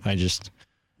 Tara. I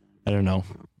don't know.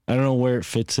 I don't know where it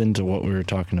fits into what we were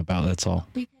talking about. That's all.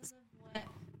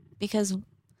 Because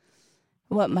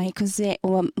what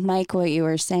what you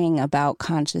were saying about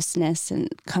consciousness and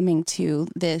coming to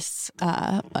this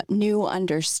new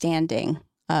understanding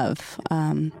of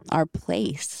our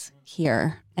place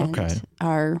here and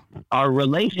our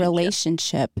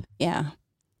relationship. Yeah.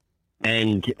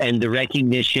 And the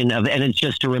recognition of, and it's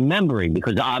just a remembering,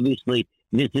 because obviously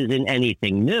this isn't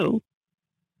anything new.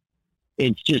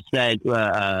 It's just that,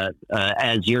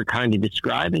 as you're kind of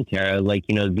describing, Tara, like,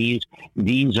 you know, these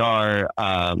are,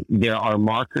 there are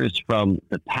markers from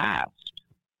the past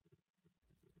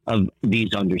of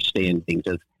these understandings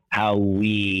of how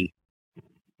we,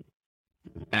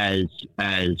 as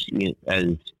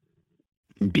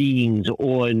beings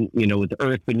on, you know, with the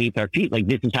earth beneath our feet, like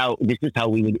this is how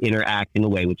we would interact in a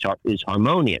way which is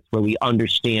harmonious, where we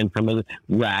understand from a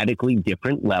radically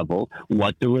different level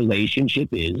what the relationship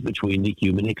is between the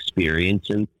human experience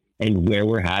and where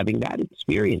we're having that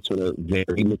experience in a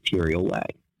very material way.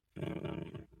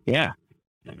 Yeah,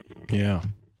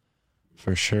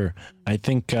 for sure. I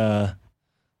think to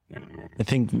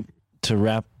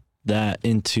wrap that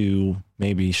into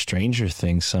maybe Stranger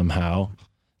Things somehow,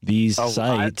 these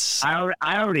sites. I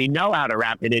already know how to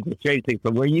wrap it into Stranger Things,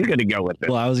 but where are you going to go with it?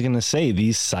 Well, I was going to say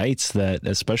these sites that,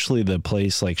 especially the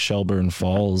place like Shelburne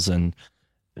Falls, and,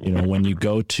 you know, when you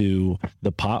go to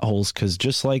the potholes, because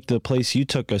just like the place you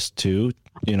took us to,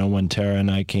 you know, when Tara and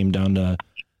I came down to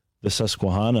the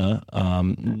Susquehanna,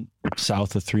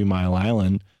 south of 3 Mile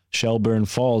Island, Shelburne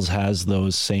Falls has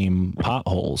those same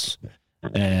potholes.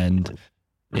 And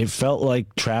it felt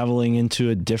like traveling into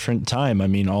a different time. I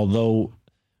mean, although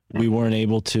we weren't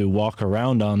able to walk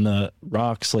around on the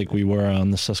rocks like we were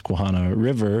on the Susquehanna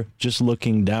River, just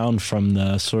looking down from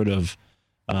the sort of,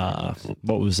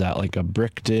 what was that, like a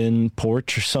bricked in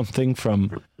porch or something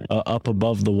from up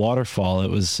above the waterfall. It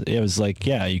was like,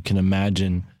 yeah, you can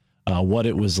imagine what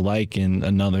it was like in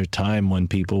another time when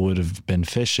people would have been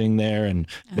fishing there and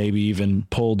maybe even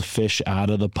pulled fish out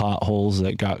of the potholes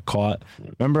that got caught.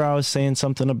 Remember I was saying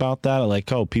something about that? Like,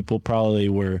 oh, people probably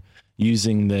were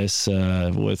using this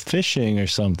with fishing or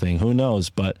something. Who knows?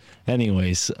 But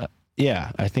anyways,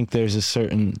 yeah, I think there's a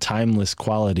certain timeless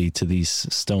quality to these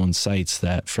stone sites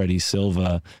that Freddie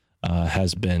Silva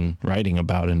has been writing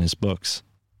about in his books.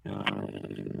 All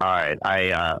right, I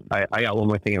got one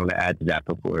more thing I want to add to that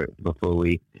before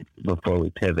we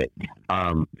pivot.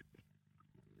 I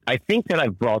think that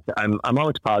I'm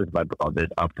almost positive I brought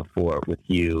this up before with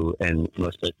you and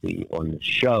most likely on the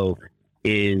show,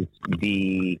 is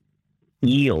the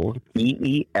eel,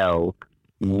 E-E-L,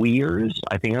 weirs,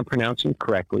 I think I'm pronouncing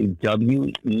correctly,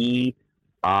 W-E-I-R-S,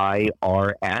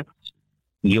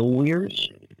 eel weirs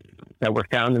that were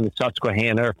found in the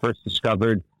Susquehanna, first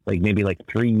discovered maybe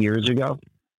 3 years ago.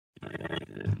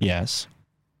 Yes.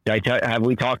 Have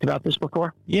we talked about this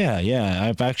before? Yeah.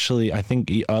 I think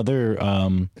the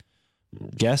other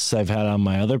guests I've had on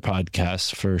my other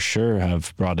podcasts for sure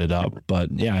have brought it up,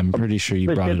 but yeah, I'm pretty sure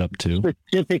you brought it up too.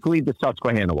 Specifically the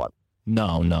Susquehanna one.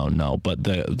 No, but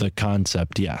the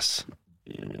concept, yes.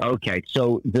 Okay,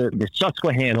 so the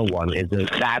Susquehanna one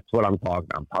that's what I'm talking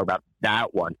about. I'm talking about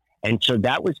that one. And so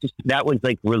that was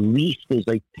released as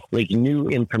new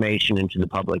information into the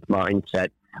public mindset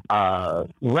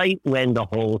right when the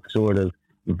whole sort of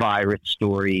virus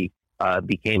story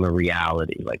became a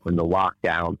reality, like when the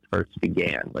lockdowns first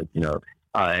began,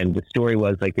 and the story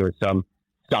was there was some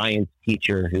science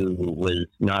teacher who was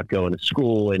not going to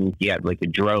school and he had a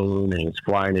drone and he was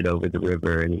flying it over the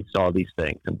river and he saw these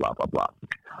things and blah, blah, blah.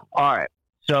 All right.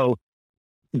 So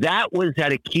that was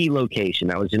at a key location.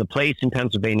 That was in a place in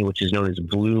Pennsylvania, which is known as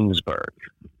Bloomsburg.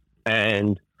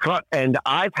 And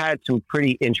I've had some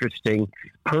pretty interesting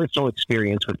personal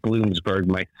experience with Bloomsburg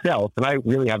myself, and I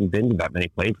really haven't been to that many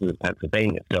places in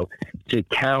Pennsylvania. So to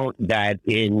count that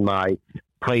in my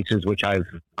places which I've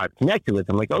connected with,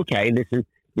 I'm like, okay, this is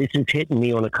hitting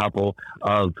me on a couple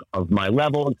of my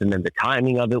levels, and then the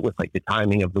timing of it with the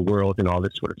timing of the world and all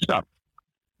this sort of stuff.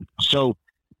 So,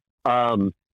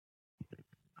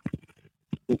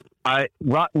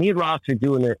 me and Ross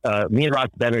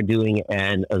Ben are doing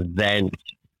an event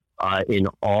in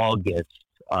August.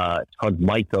 It's called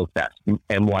MycoFest,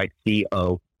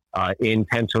 M-Y-C-O, in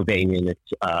Pennsylvania, and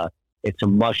it's a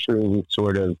mushroom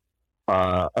sort of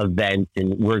event,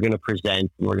 and we're going to present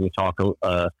and we're going to talk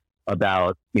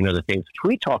about the things which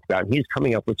we talk about. And he's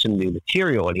coming up with some new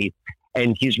material,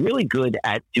 and he's really good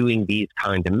at doing these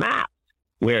kind of maps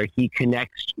where he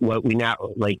connects what we now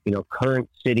current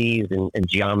cities and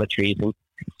geometries, and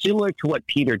similar to what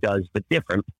Peter does, but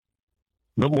different,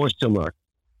 but more similar.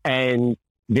 And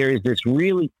there is this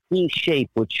really key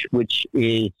shape which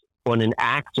is on an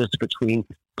axis between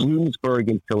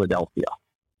Bloomsburg and Philadelphia.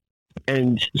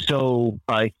 And so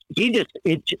the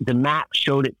map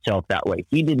showed itself that way.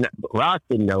 Ross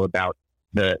didn't know about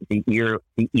the eel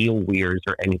weirs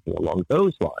or anything along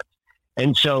those lines.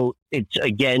 And so it's,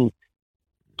 again,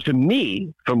 to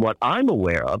me, from what I'm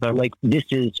aware of, I'm like, this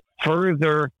is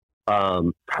further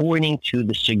pointing to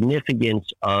the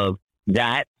significance of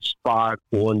that spot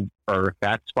on Earth,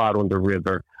 that spot on the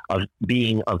river, of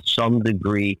being of some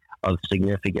degree of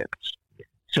significance.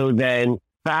 So then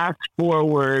fast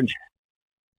forward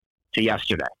to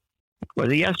yesterday. Was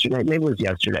it yesterday? Maybe it was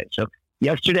yesterday. So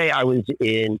yesterday I was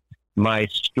in my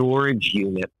storage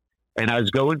unit and I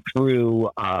was going through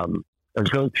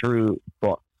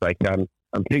books. Like I'm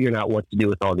figuring out what to do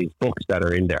with all these books that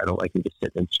are in there. I don't like them just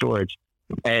sitting in storage.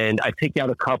 And I picked out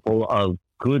a couple of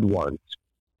good ones.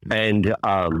 And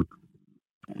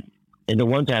the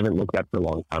ones I haven't looked at for a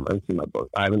long time. I haven't seen my book.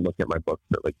 I haven't looked at my books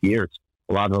for like years.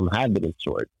 A lot of them have been in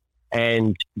storage.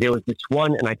 And there was this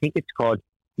one, and I think it's called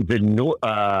the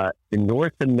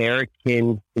North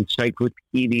American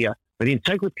Encyclopedia, or the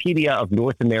Encyclopedia of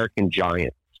North American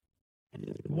Giants.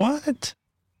 What?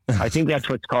 I think that's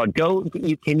what it's called.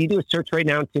 Can you do a search right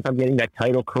now and see if I'm getting that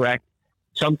title correct?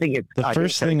 The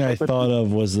first thing I thought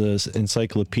of was this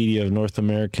Encyclopedia of North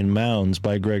American Mounds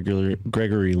by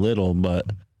Gregory Little, but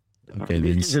okay.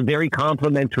 This is a very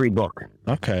complimentary book.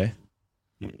 Okay.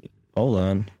 Hold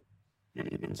on.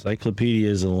 Encyclopedia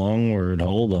is a long word.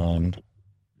 Hold on.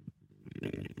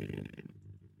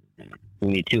 We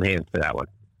need two hands for that one.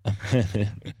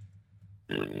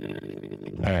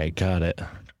 All right, got it.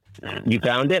 You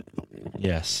found it?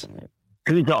 Yes.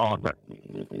 Who's the author?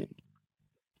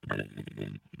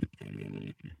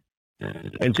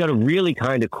 It's got a really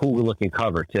kind of cool looking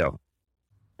cover too.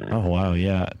 Oh wow,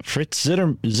 yeah. Fritz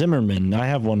Zimmerman. I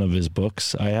have one of his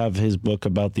books. I have his book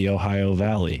about the Ohio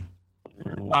Valley.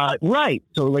 Right.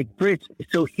 So like Fritz,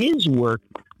 so his work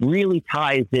really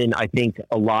ties in, I think,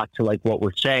 a lot to like what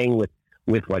we're saying with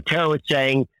what Tara was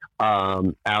saying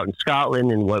out in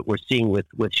Scotland, and what we're seeing with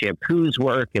Shampoo's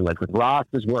work and like with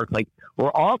Ross's work. Like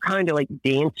we're all kind of like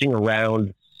dancing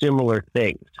around similar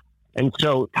things. And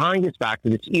so tying this back to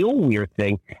this Eelweir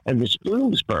thing and this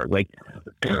Bloomsburg, like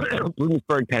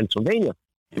Bloomsburg, Pennsylvania,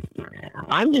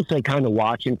 I'm just like kind of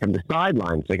watching from the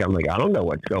sidelines. Like I'm like, I don't know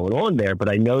what's going on there, but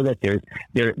I know that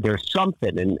there's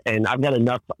something, and I've got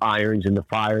enough irons in the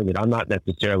fire that I'm not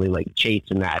necessarily like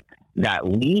chasing that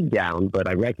lead down, but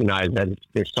I recognize that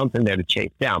there's something there to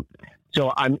chase down.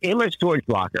 So I'm in my storage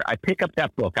locker. I pick up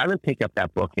that book. I haven't picked up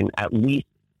that book in at least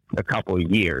a couple of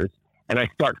years, and I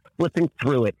start flipping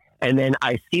through it, and then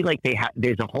I see like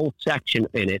there's a whole section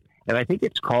in it, and I think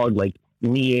it's called like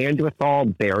Neanderthal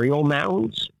burial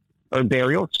mounds or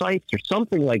burial sites or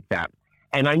something like that.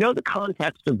 And I know the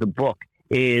context of the book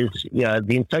is the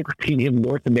Encyclopedia of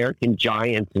North American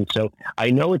Giants, and so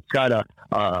I know it's got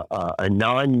a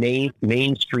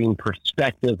non-mainstream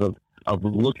perspective of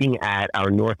looking at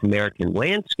our North American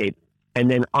landscape.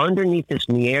 And then underneath this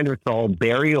Neanderthal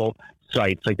burial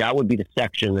sites, like that would be the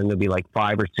section, and there'd be like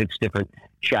 5 or 6 different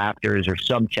chapters or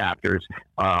sub-chapters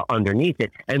underneath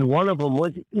it. And one of them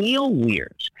was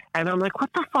Eelweirs. And I'm like, what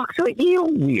the fuck's an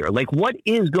Eelweir? Like, what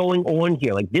is going on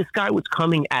here? Like, this guy was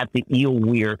coming at the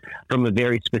Eelweir from a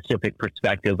very specific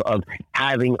perspective of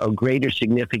having a greater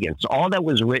significance. All that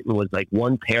was written was like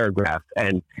one paragraph,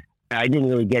 and I didn't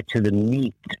really get to the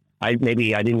meat.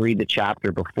 Maybe I didn't read the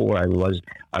chapter before. I was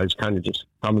kind of just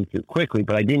thumbing through quickly,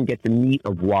 but I didn't get the meat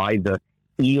of why the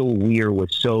Eelweir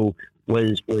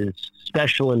was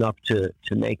special enough to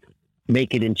make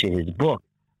it into his book.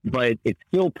 But it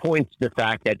still points to the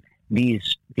fact that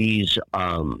these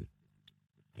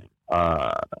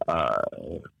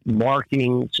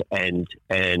markings and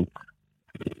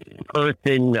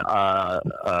earthen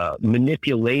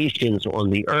manipulations on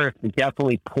the earth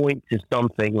definitely point to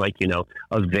something like,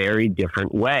 a very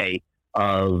different way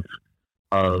of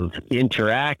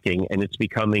interacting, and it's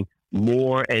becoming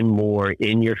more and more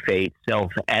in your face,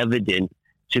 self-evident,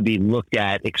 to be looked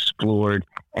at, explored,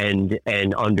 and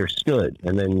understood,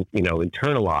 and then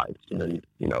internalized and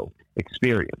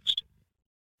experienced.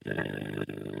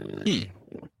 Did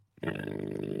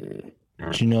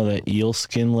you know that eel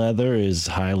skin leather is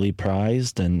highly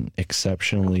prized and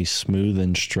exceptionally smooth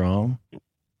and strong?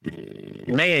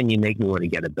 Man, you make me want to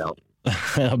get a belt.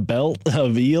 A belt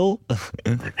of eel?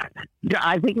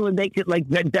 I think it would make it like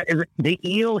the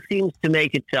eel seems to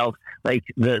make itself like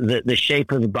the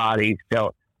shape of the body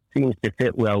seems to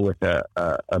fit well with a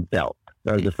belt.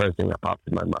 That was the first thing that popped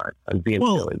in my mind. I'm being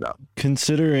silly though.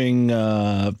 Considering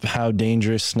how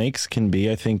dangerous snakes can be,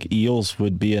 I think eels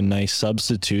would be a nice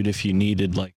substitute if you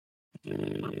needed like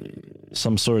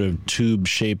some sort of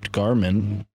tube-shaped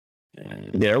garment.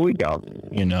 There we go.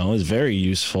 It's very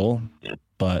useful,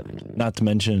 but not to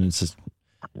mention it's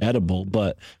edible.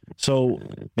 But so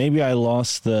maybe I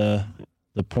lost the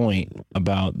point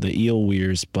about the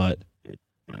Eelweirs, but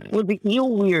well, the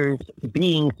Eelweirs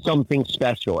being something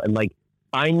special, and like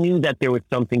I knew that there was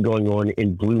something going on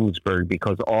in Bloomsburg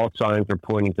because all signs were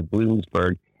pointing to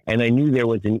Bloomsburg, and I knew there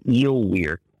was an eel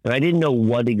weir. And I didn't know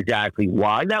why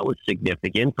that was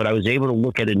significant, but I was able to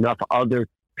look at enough other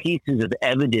pieces of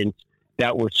evidence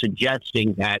that were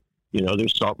suggesting that,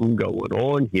 there's something going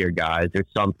on here, guys.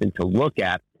 There's something to look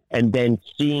at. And then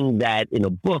seeing that in a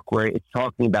book where it's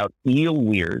talking about eel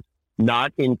weirs,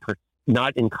 not in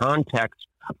context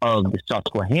of the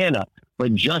Susquehanna,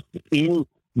 but just in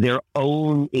their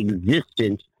own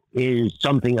existence, is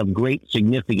something of great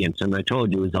significance. And I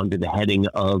told you it was under the heading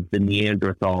of the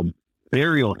Neanderthal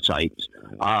burial sites.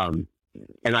 And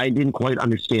I didn't quite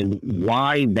understand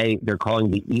why they're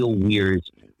calling the eel weirs,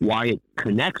 why it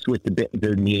connects with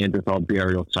the Neanderthal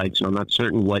burial sites. And I'm not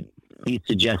certain what he's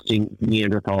suggesting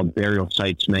Neanderthal burial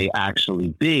sites may actually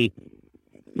be,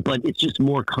 but it's just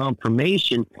more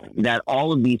confirmation that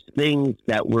all of these things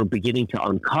that we're beginning to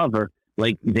uncover,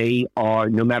 like they are,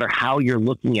 no matter how you're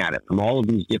looking at it from all of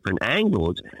these different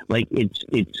angles, like it's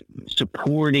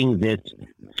supporting this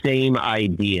same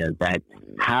idea that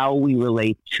how we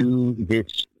relate to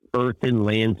this earthen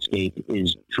landscape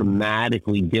is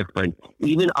dramatically different.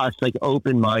 Even us, like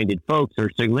open-minded folks, are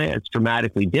saying, "Man, it's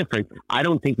dramatically different." I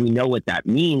don't think we know what that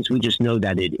means. We just know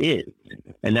that it is,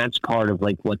 and that's part of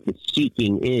like what the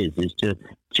seeking is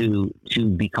to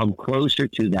become closer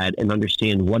to that and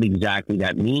understand what exactly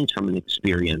that means from an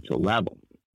experiential level.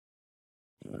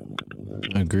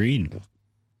 Agreed.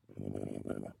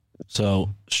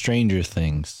 So, Stranger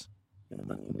Things.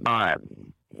 All right.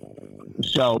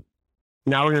 So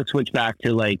now we're going to switch back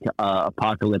to like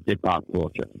apocalyptic pop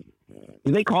culture.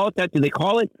 Do they call it that? Do they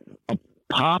call it a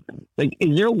pop? Like,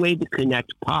 is there a way to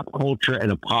connect pop culture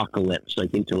and apocalypse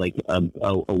like into like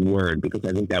a word? Because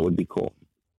I think that would be cool.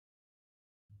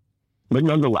 But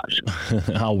nonetheless,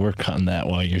 I'll work on that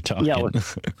while you're talking. Yeah,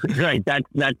 right.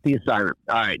 That's the assignment.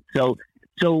 All right. So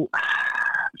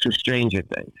Stranger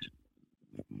Things.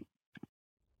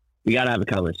 We got to have a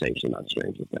conversation about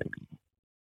Stranger Things.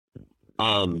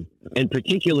 And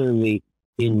particularly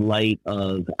in light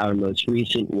of our most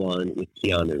recent one with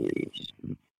Keanu Reeves.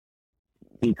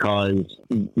 Because,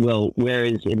 well,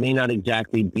 whereas it may not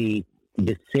exactly be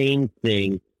the same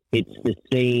thing, it's the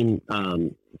same,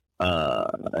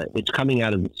 it's coming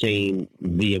out of the same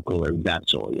vehicle or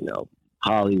vessel,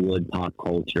 Hollywood, pop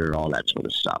culture, all that sort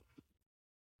of stuff.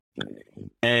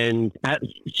 And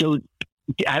so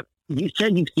you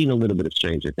said you've seen a little bit of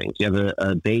Stranger Things. You have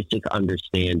a basic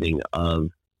understanding of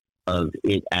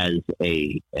it as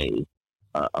a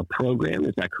program.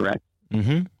 Is that correct?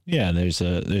 Mm-hmm. Yeah, there's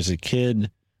a kid.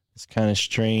 It's kind of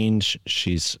strange.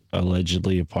 She's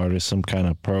allegedly a part of some kind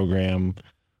of program.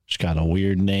 She's got a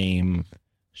weird name.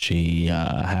 She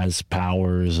has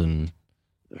powers, and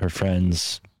her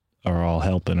friends are all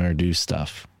helping her do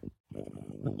stuff.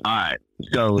 All right.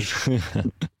 So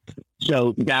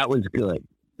that was good.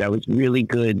 That was really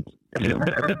good.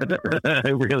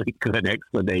 Really good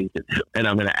explanation. And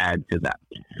I'm going to add to that.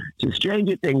 So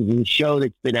Stranger Things is a show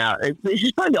that's been out. This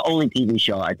is probably the only TV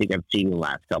show I think I've seen in the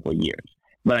last couple of years.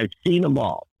 But I've seen them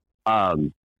all.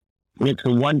 It's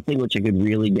the one thing which I could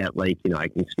really get, like, I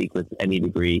can speak with any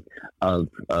degree of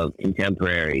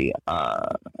contemporary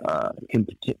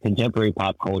contemporary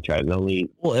pop culture. And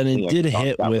it did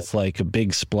hit with like a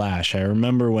big splash. I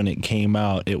remember when it came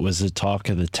out, it was the talk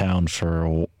of the town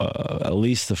for at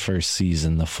least the first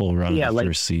season, the full run of the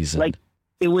first season. Like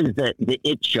it was the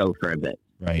It show for a bit,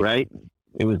 right?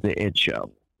 It was the It show,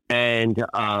 and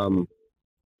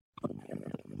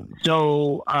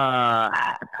so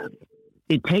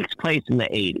it takes place in the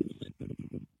 80s,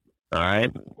 all right?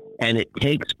 And it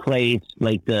takes place,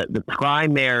 like, the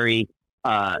primary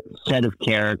set of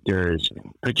characters,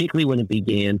 particularly when it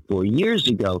began 4 years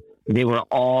ago, they were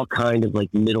all kind of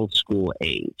like middle school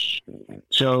age.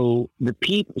 So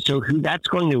who that's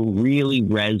going to really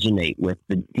resonate with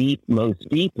most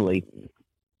deeply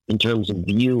in terms of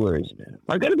viewers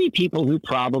are going to be people who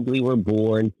probably were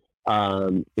born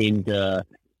in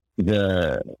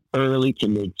the early to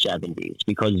mid 70s,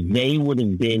 because they would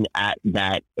have been at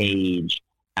that age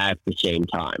at the same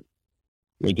time.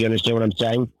 Like, do you understand what I'm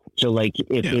saying? So, like,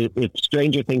 if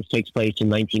Stranger Things takes place in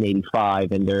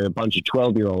 1985 and there are a bunch of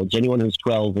 12-year-olds, anyone who's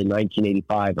 12 in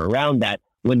 1985 or around that,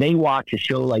 when they watch a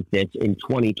show like this in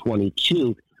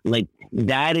 2022, like,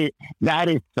 that is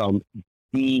some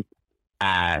deep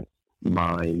ass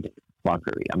mind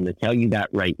fuckery. I'm going to tell you that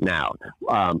right now.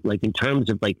 Like, in terms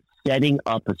of like setting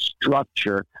up a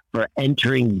structure for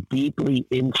entering deeply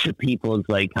into people's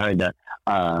like kind of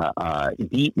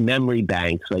deep memory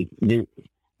banks, like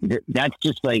that's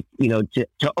just like,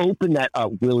 to open that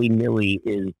up willy-nilly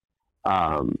is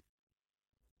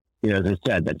as I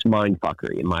said, that's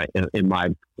mindfuckery in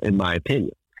my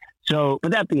opinion. So,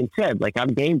 with that being said, like, I'm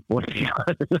game for it,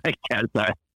 I guess,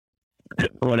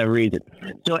 for whatever reason.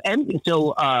 So,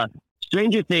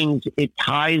 Stranger Things, it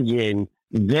ties in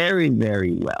very,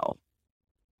 very well.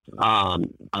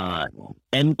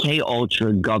 MK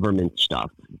Ultra government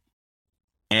stuff,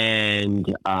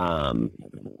 and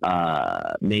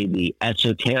maybe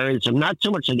esotericism. Not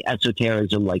so much like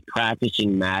esotericism, like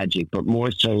practicing magic, but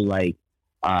more so like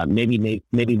maybe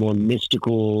more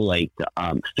mystical, like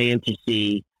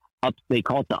fantasy. They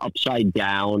call it the upside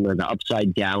down or the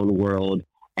upside down world,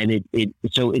 and it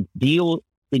deals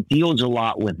a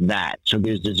lot with that. So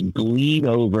there's this bleed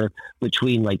over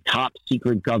between like top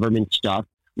secret government stuff,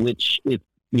 which if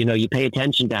you pay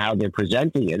attention to how they're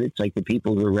presenting it, it's like the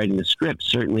people who are writing the script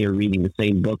certainly are reading the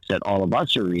same books that all of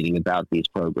us are reading about these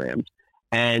programs,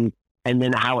 and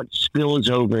then how it spills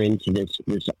over into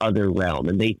this other realm,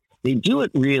 and they do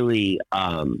it really.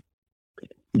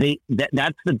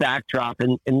 That's the backdrop,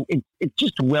 and it's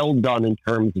just well done in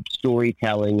terms of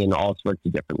storytelling in all sorts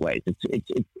of different ways.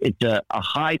 It's a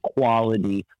high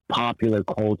quality popular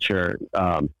culture.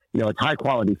 It's high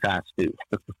quality fast food.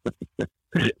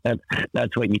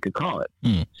 That's what you could call it.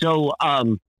 So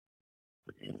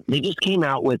they just came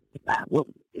out with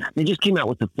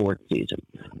the fourth season,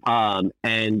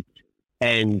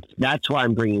 and that's why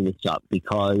I'm bringing this up,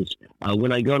 because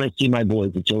when I go and I see my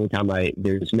boys, it's the only time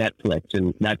there's Netflix,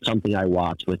 and that's something I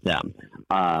watch with them.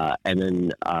 And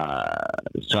then,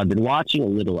 so I've been watching a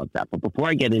little of that. But before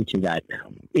I get into that,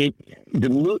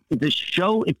 the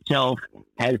show itself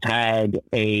has had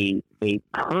a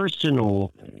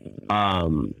personal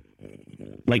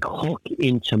hook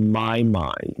into my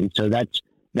mind, and so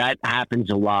that happens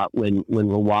a lot when we're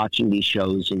watching these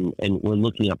shows and we're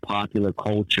looking at popular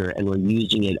culture and we're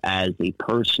using it as a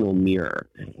personal mirror.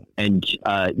 And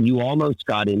you almost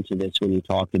got into this when you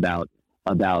talked about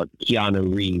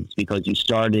Keanu Reeves, because you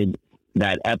started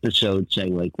that episode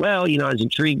saying like, well, I was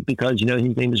intrigued because,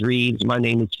 his name is Reeves, my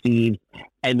name is Steve.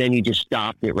 And then you just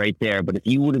stopped it right there. But if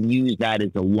you would have used that as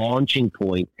a launching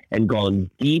point and gone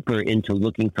deeper into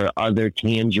looking for other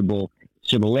tangible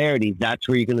similarities, that's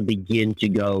where you're going to begin to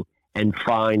go and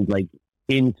find like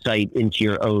insight into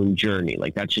your own journey.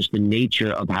 Like, that's just the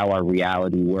nature of how our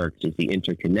reality works, is the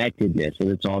interconnectedness.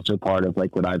 And it's also part of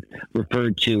like what I've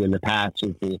referred to in the past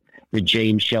as the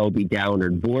James Shelby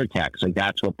downward vortex. Like,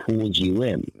 that's what pulls you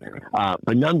in.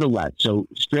 But nonetheless, so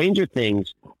Stranger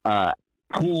Things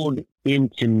pulled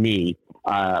into me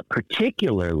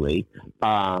particularly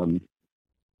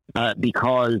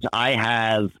because I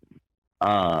have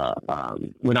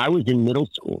when I was in middle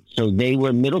school, so they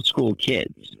were middle school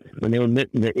kids when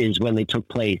they took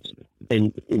place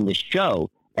in the show.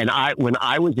 And when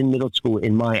I was in middle school,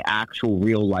 in my actual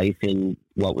real life, in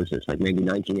what was this, like maybe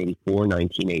 1984,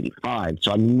 1985.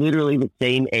 So I'm literally the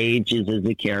same age as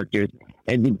the characters.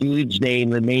 And the dude's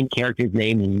name, the main character's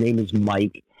name, his name is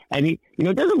Mike. And he,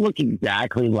 it doesn't look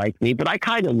exactly like me, but I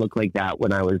kind of look like that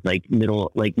when I was like middle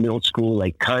school,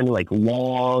 like kind of like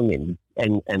long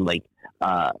and like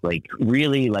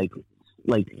really like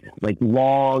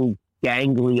long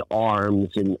gangly arms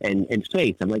and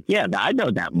face. I'm like, yeah, I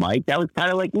know that Mike. That was kind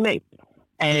of like me.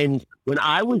 And when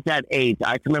I was that age,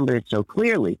 I can remember it so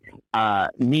clearly.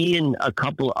 Me and a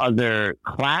couple other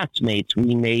classmates,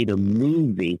 we made a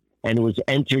movie, and it was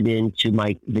entered into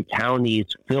the county's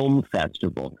film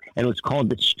festival, and it was called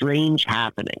The Strange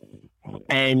Happening.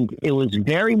 And it was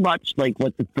very much like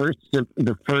what the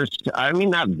first, I mean,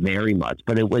 not very much,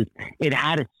 but it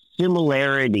had a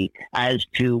similarity as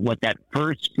to what that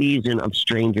first season of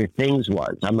Stranger Things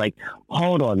was. I'm like,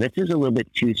 hold on, this is a little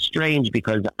bit too strange,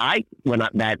 because when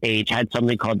at that age, had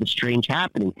something called The Strange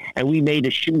Happening, and we made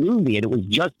a movie, and it was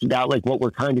just about like what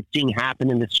we're kind of seeing happen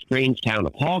in the strange town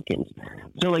of Hawkins.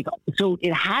 So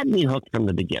it had me hooked from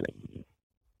the beginning.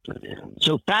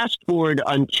 So fast forward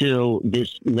until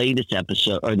this latest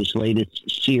episode, or this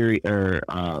latest series or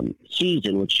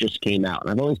season, which just came out.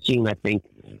 And I've only seen, I think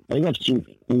I've seen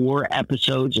 4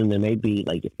 episodes, and there may be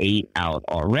like 8 out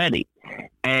already.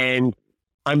 And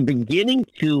I'm beginning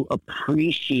to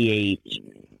appreciate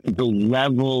the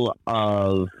level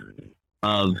of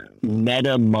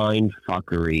meta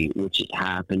mindfuckery which is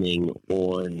happening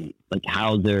on like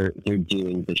how they're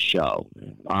doing the show.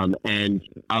 And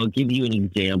I'll give you an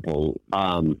example.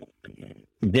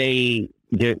 This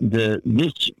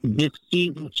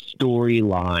season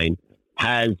storyline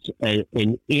has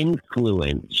an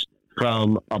influence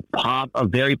from a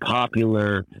very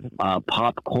popular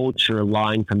pop culture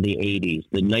line from the 80s,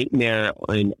 the Nightmare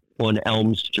on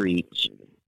Elm Street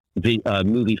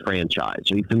movie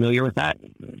franchise. Are you familiar with that?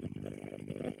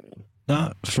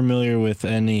 Not familiar with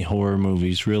any horror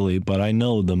movies, really, but I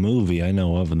know the movie. I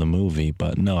know of the movie,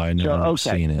 but no, I never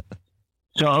seen it.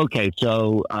 So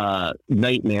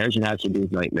nightmares. It has to do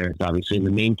with nightmares, obviously. And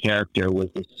the main character was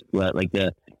this,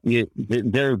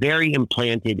 they're very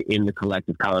implanted in the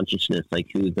collective consciousness, like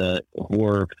who the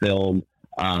horror film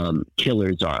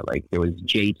killers are. Like there was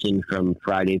Jason from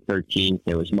Friday the 13th,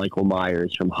 there was Michael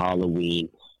Myers from Halloween,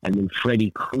 and then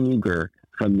Freddy Krueger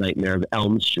from Nightmare of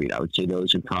Elm Street. I would say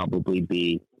those would probably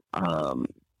be,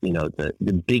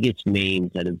 the biggest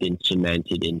names that have been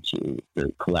cemented into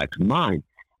the collective mind.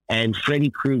 And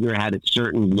Freddy Krueger had a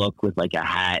certain look with like a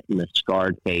hat and a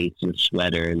scarred face and a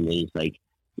sweater and these like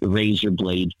razor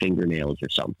blade fingernails or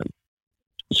something.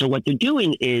 So what they're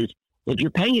doing is, if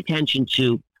you're paying attention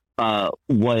to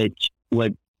what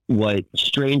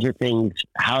Stranger Things,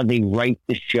 how they write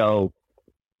the show,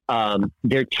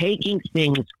 they're taking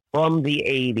things from the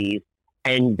 80s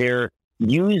and they're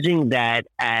using that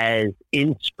as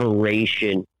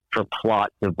inspiration for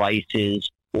plot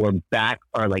devices or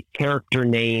like character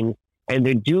names, and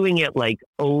they're doing it like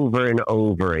over and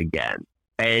over again.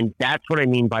 And that's what I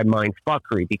mean by mind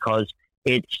fuckery, because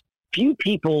it's few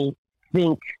people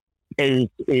think is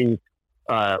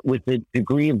with the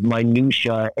degree of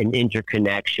minutia and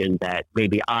interconnection that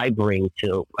maybe I bring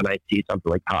to when I see something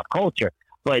like pop culture.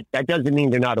 But that doesn't mean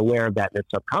they're not aware of that in their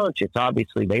subconscious.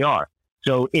 Obviously they are.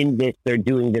 So in this, they're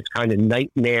doing this kind of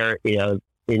Nightmare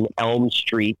in Elm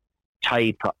Street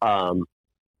type of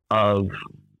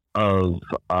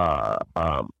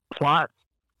plots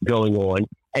going on.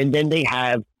 And then they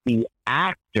have the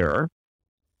actor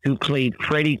who played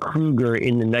Freddy Krueger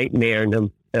in the Nightmare in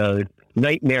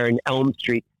Elm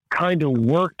Street kind of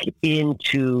work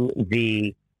into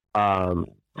the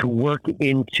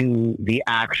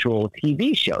actual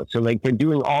TV show. So like they're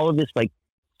doing all of this like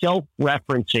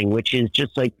self-referencing, which is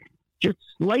just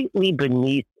slightly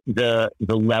beneath the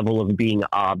level of being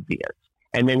obvious.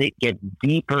 And then it gets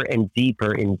deeper and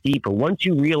deeper and deeper. Once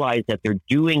you realize that they're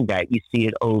doing that, you see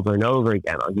it over and over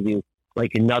again. I'll give you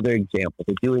like another example.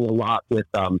 They're doing a lot with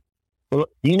do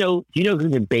you know who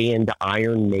the band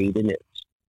Iron Maiden is?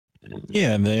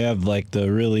 Yeah, and they have like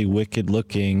the really wicked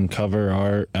looking cover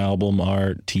art, album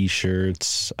art,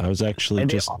 t-shirts. I was actually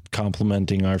just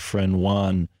complimenting our friend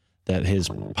Juan that his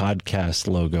podcast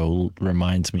logo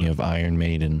reminds me of Iron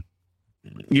Maiden.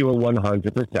 You were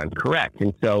 100% correct.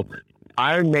 And so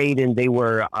Iron Maiden, they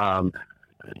were, I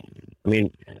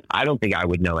don't think I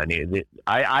would know any of it.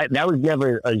 That was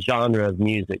never a genre of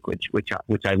music which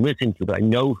I listened to, but I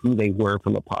know who they were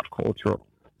from a pop cultural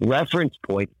reference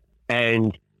point.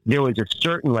 And there was a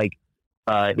certain, like,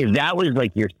 if that was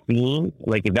like your theme,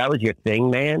 like if that was your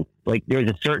thing, man, like there's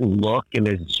a certain look and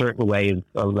there's a certain way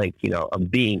of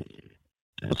being.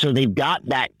 So they've got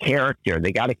that character.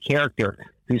 They got a character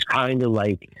who's kind of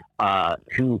like,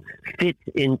 who fits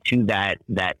into that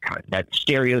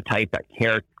stereotype, that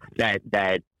character,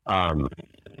 that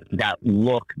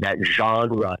look, that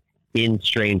genre in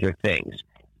Stranger Things.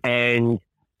 And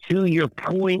to your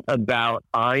point about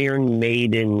Iron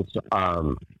Maiden's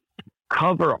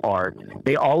cover art,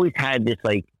 they always had this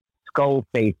like skull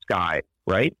face guy,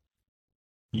 right?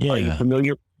 Yeah. Are you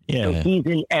familiar? Yeah. So he's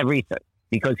in everything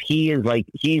because he's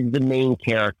the main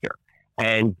character.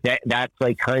 And that's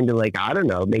like kind of like, I don't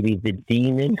know, maybe the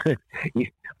demon,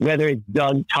 whether it's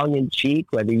done tongue in cheek,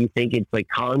 whether you think it's like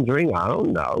Conjuring, I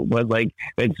don't know. But like,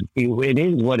 it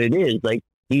is what it is. Like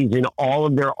he's in all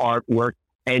of their artwork,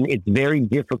 and it's very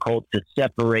difficult to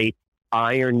separate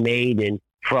Iron Maiden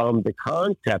from the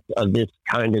concept of this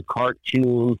kind of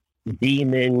cartoon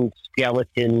demon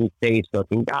skeleton face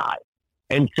looking guy.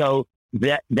 And so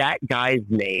that guy's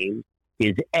name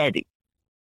is Eddie.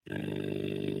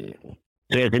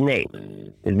 So he has a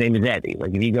name. His name is Eddie.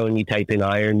 Like if you go and you type in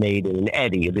Iron Maiden and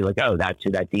Eddie, you'll be like, oh, that's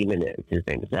who that demon is. His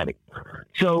name is Eddie.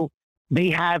 So they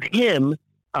have him.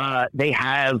 They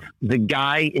have the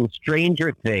guy in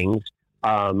Stranger Things.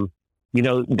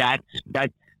 That's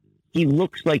he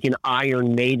looks like an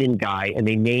Iron Maiden guy, and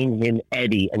they name him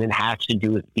Eddie, and it has to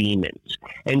do with demons.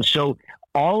 And so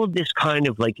all of this kind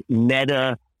of like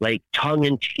meta, like tongue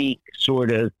in cheek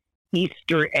sort of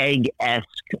Easter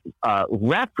egg-esque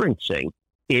referencing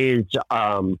is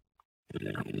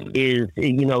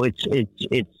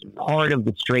it's part of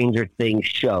the Stranger Things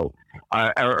show,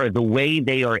 or the way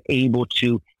they are able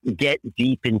to get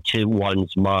deep into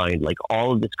one's mind, like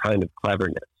all of this kind of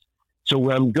cleverness. So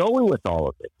where I'm going with all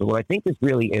of this, and what I think is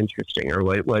really interesting, or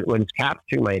what is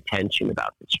capturing my attention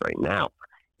about this right now,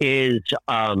 is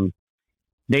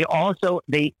they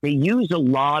use a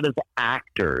lot of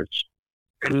actors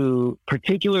who,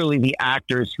 particularly the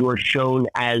actors who are shown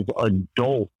as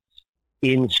adults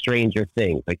in Stranger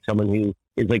Things, like someone who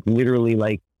is like literally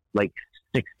like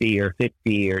 60 or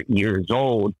 50 or years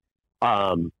old.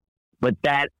 But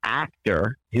that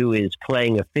actor who is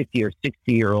playing a 50 or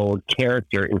 60-year-old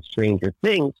character in Stranger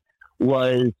Things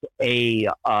was a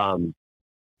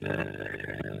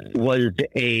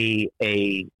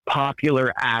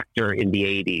popular actor in the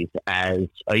 80s as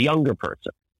a younger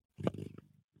person.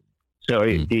 So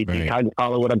do you kind of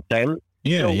follow what I'm saying?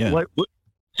 Yeah,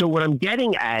 So what I'm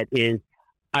getting at is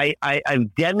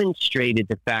I've demonstrated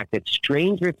the fact that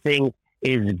Stranger Things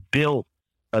is built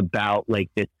about like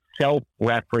this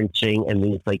self-referencing and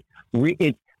these like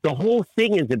the whole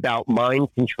thing is about mind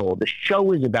control. The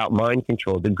show is about mind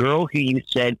control. The girl who you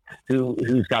said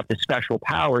who's got the special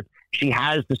powers, she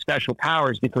has the special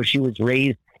powers because she was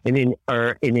raised in an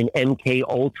MK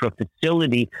Ultra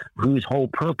facility whose whole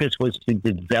purpose was to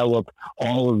develop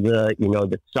all of the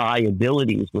the psi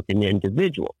abilities within an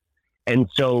individual. And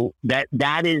so that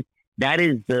is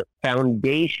the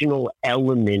foundational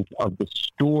element of the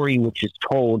story which is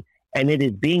told, and it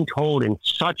is being told in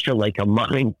such a like a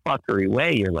mind fuckery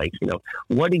way. You're like,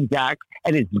 what exact,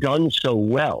 and it's done so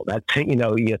well that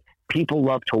people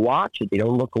love to watch it. They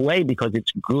don't look away because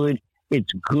it's good.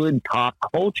 It's good pop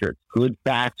culture. It's good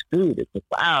fast food. It's like,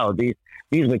 wow, these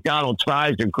McDonald's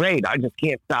fries are great. I just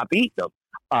can't stop eating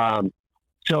them.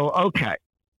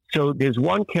 So there's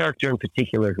one character in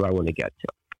particular who I want to get to.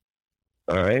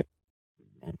 All right.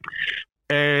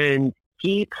 And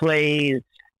he plays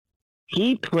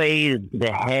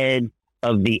the head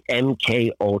of the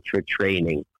MK Ultra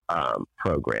training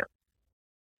program.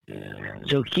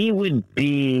 So he's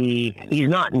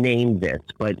not named this,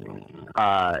 but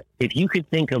if you could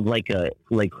think of like I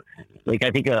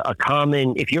think a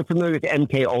common, if you're familiar with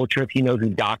MK Ultra, if you know who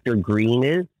Dr. Green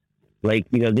is,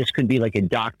 this could be like a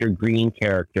Dr. Green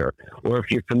character, or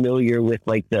if you're familiar with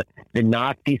like the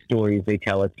Nazi stories they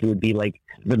tell us, he would be like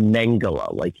the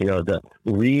Mengele, the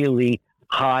really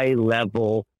high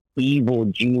level evil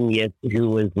genius who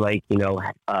was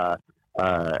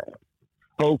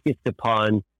focused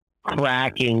upon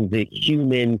cracking the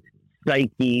human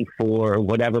psyche for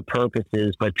whatever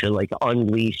purposes, but to like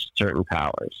unleash certain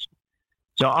powers.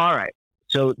 So, all right.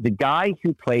 So the guy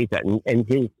who plays that, and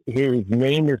his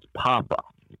name is Papa,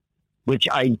 which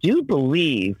I do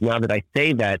believe, now that I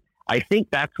say that, I think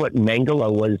that's what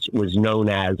Mengele was known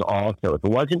as also. If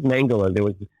it wasn't Mengele,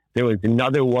 there was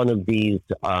another one of these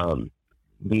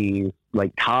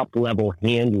like top level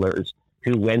handlers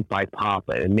who went by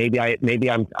Papa. And maybe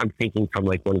I'm thinking from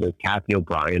like one of those Kathy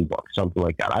O'Brien books, something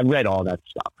like that. I've read all that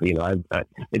stuff.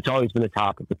 It's always been a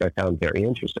topic that I found very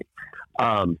interesting.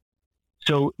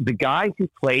 So the guy who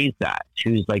plays that,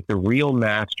 who's like the real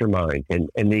mastermind, and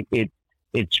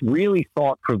it's really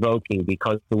thought provoking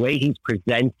because the way he's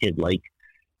presented, like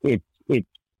you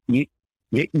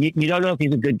don't know if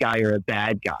he's a good guy or a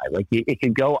bad guy. Like it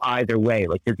could go either way.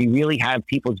 Like, does he really have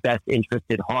people's best interest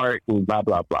at heart and blah,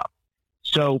 blah, blah.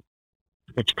 So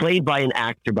it's played by an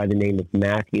actor by the name of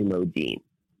Matthew Modine. Do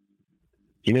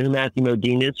you know who Matthew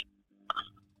Modine is?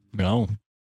 No.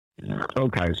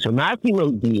 Okay. So Matthew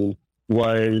Modine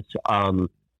was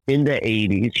in the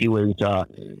 80s. He was,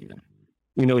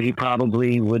 he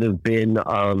probably would have been,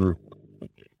 I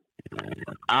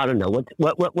don't know.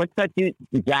 What's that dude?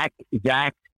 Zach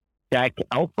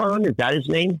Efron? Is that his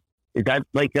name? Is that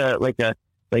like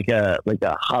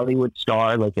a Hollywood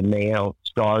star, like a male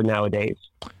star nowadays?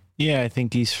 Yeah, I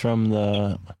think he's from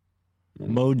the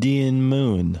Modine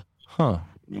Moon. Huh?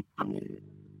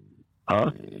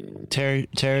 Tara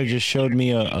just showed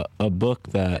me a book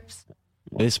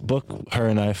this book her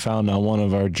and I found on one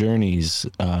of our journeys.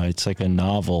 It's like a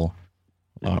novel,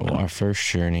 our first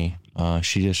journey.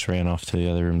 She just ran off to the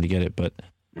other room to get it, but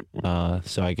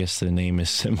so I guess the name is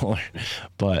similar.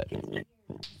 But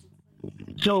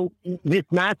so this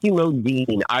Matthew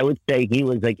Modine, I would say he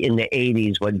was like in the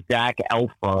 80s when Zach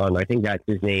Efron, I think that's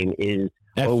his name, is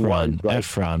Efron.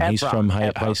 He's from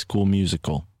High School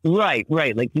Musical. Right.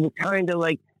 Like he was kind of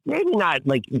like, maybe not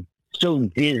like so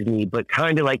Disney, but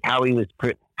kind of like how he was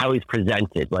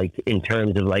presented, like in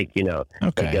terms of like,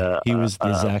 okay. Like he was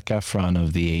the Zac Efron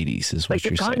of the 80s is what like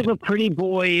you're saying. Kind of a pretty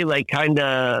boy, like kind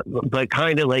of like,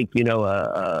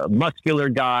 a muscular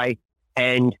guy.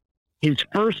 And his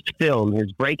first film,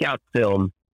 his breakout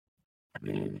film,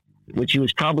 which he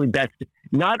was probably best,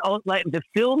 not all, like the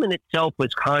film in itself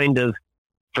was kind of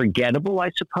forgettable, I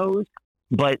suppose,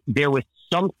 but there was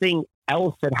something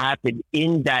else that happened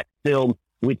in that film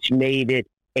which made it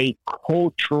a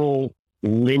cultural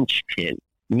linchpin,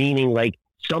 meaning like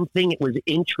something was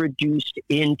introduced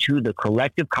into the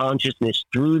collective consciousness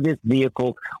through this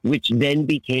vehicle, which then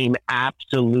became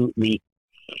absolutely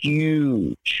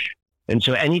huge. And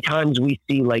so anytime we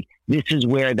see like this is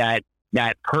where that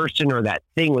person or that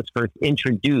thing was first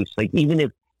introduced, like even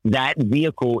if that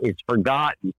vehicle is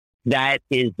forgotten, that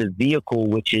is the vehicle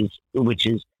which is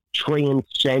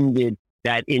transcended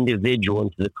that individual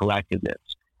into the collectiveness.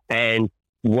 And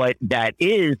what that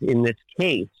is in this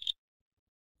case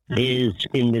is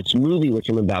in this movie, which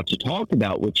I'm about to talk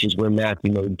about, which is where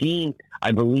Matthew Modine,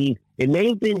 I believe it may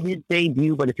have been his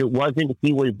debut, but if it wasn't,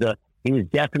 he was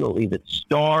definitely the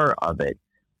star of it.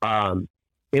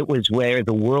 It was where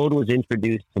the world was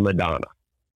introduced to Madonna.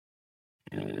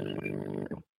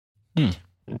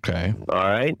 Okay. All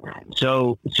right.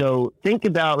 So think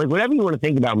about like whatever you want to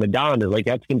think about Madonna, like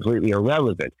that's completely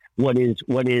irrelevant. What is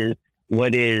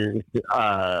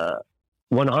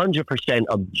 100%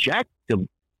 objective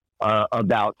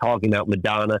about talking about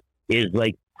Madonna is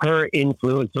like her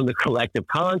influence on the collective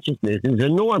consciousness is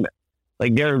enormous.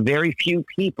 Like there are very few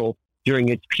people during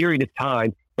its period of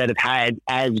time that have had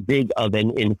as big of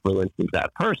an influence as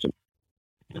that person.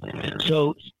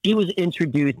 So she was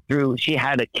introduced she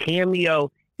had a cameo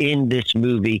in this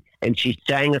movie and she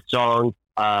sang a song.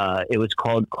 It was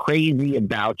called Crazy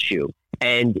About You.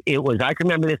 And it was, I can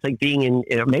remember this like being in,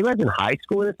 maybe I was in high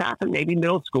school when this happened, maybe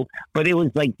middle school, but it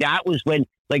was like, that was when,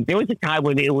 like, there was a time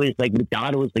when it was like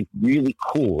Madonna was like really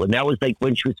cool. And that was like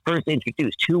when she was first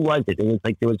introduced. Who was it? It was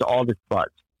like, there was all this buzz.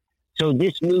 So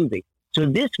this movie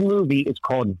is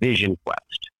called Vision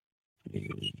Quest.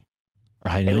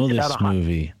 I know this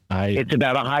movie. It's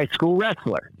about a high school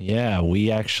wrestler. Yeah,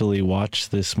 we actually watched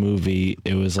this movie.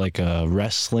 It was like a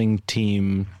wrestling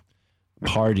team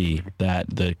party that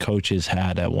the coaches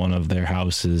had at one of their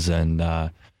houses, and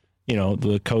the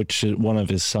coach, one of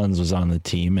his sons was on the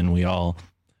team, and we all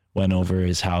went over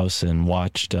his house and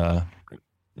watched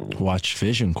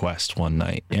Vision Quest one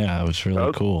night. Yeah, it was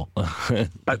really cool.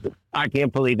 I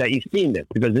can't believe that you've seen this,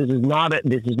 because this is not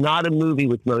a movie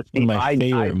with most people. My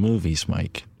favorite movies,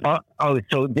 Mike.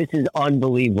 So this is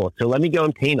unbelievable. So let me go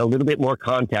and paint a little bit more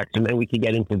context, and then we can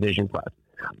get into Vision Quest.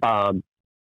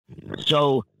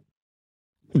 So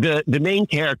the main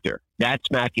character, that's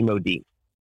Matthew Modine.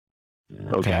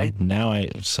 Okay. Now I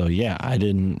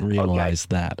didn't realize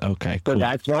that. Okay, cool. So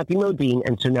that's Matthew Modine.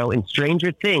 And so now in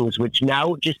Stranger Things, which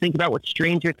now just think about what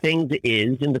Stranger Things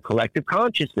is in the collective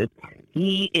consciousness,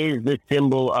 he is the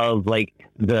symbol of like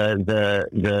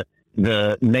the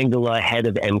Mengele head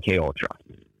of MK Ultra.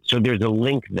 So there's a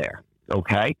link there.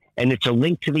 Okay. And it's a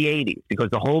link to the 80s, because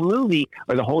the whole movie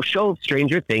or the whole show of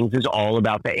Stranger Things is all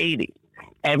about the 80s.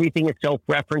 Everything is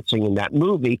self-referencing in that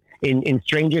movie, in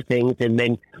Stranger Things. And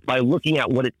then by looking at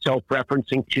what it's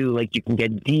self-referencing to, like you can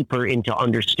get deeper into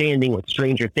understanding what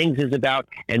Stranger Things is about.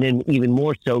 And then even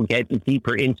more so get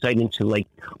deeper insight into like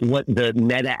what the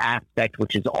meta aspect,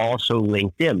 which is also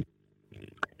linked in.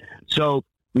 So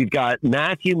we've got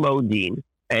Matthew Modine,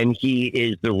 and he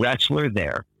is the wrestler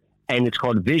there. And it's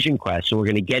called Vision Quest. So we're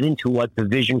going to get into what the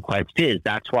Vision Quest is.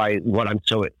 That's why what I'm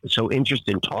so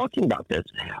interested in talking about this.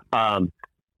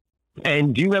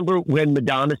 And do you remember when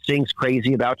Madonna sings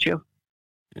Crazy About You?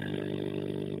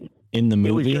 In the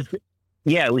movie?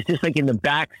 It was just like in the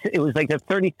back. It was like the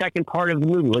 30-second part of the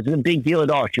movie. It wasn't a big deal at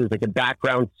all. She was like a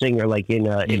background singer, like in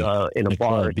a bar club,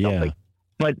 or something. Yeah.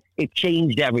 But it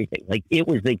changed everything. Like it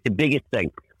was like the biggest thing.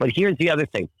 But here's the other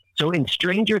thing. So in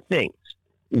Stranger Things,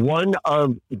 one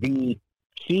of the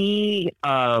key,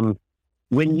 when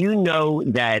you know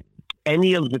that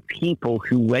any of the people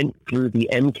who went through the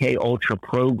MK Ultra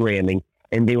programming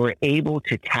and they were able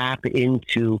to tap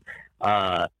into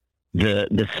the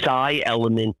psi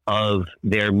element of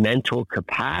their mental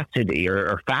capacity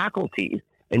or faculties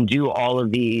and do all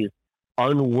of these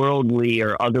unworldly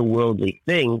or otherworldly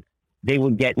things, they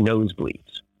would get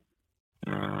nosebleeds.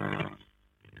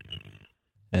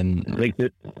 And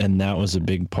that was a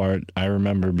big part. I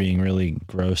remember being really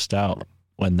grossed out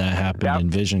when that happened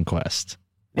in Vision Quest.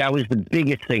 That was the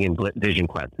biggest thing in Vision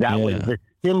Quest. That was the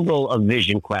symbol of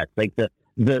Vision Quest. Like the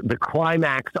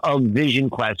climax of Vision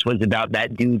Quest was about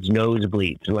that dude's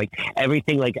nosebleeds. And like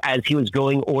everything, like as he was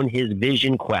going on his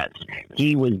Vision Quest,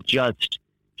 he was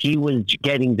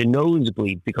getting the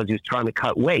nosebleeds because he was trying to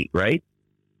cut weight, right?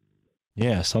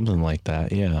 Yeah, something like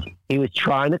that. Yeah. He was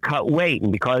trying to cut weight,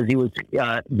 and because he was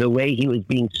the way he was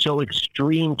being so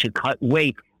extreme to cut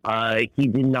weight, he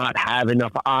did not have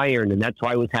enough iron, and that's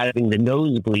why he was having the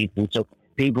nosebleeds. And so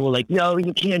people were like, "No,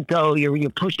 you can't go. You're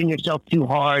pushing yourself too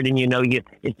hard, and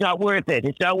it's not worth it.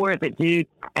 It's not worth it, dude."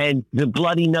 And the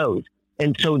bloody nose.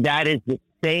 And so that is the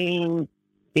same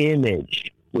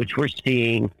image which we're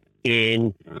seeing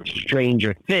in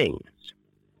Stranger Things.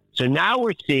 So now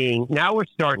we're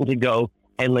starting to go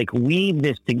and like weave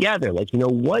this together. Like,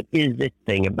 what is this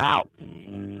thing about?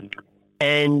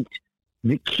 And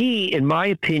the key, in my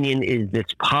opinion, is this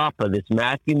Papa, this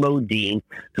Matthew Modine,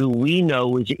 who we know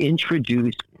was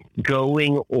introduced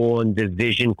going on the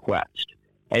Vision Quest.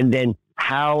 And then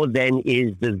how then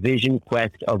is the Vision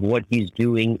Quest of what he's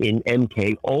doing in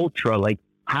MK Ultra? Like,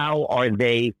 how are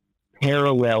they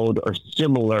paralleled or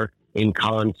similar in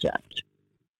concept?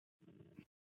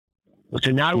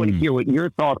 So now I want to hear what your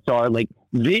thoughts are, like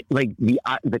the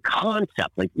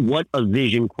concept, like what a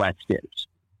Vision Quest is.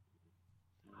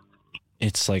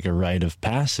 It's like a rite of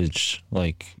passage,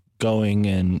 like going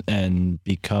and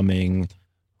becoming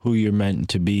who you're meant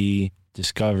to be,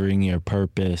 discovering your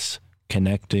purpose,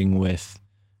 connecting with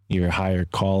your higher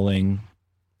calling,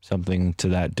 something to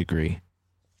that degree.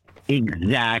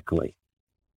 Exactly.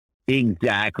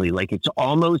 Like it's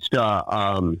almost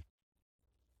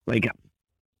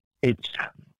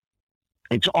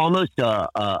it's almost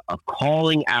a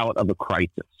calling out of a crisis.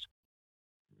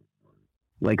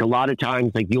 Like a lot of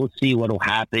times, like you'll see what'll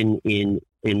happen in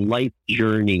life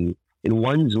journey, in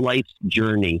one's life's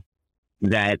journey,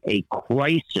 that a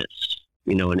crisis,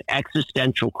 an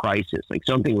existential crisis, like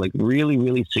something like really,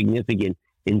 really significant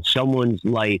in someone's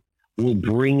life will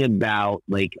bring about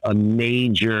like a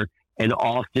major and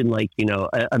often like,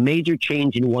 a major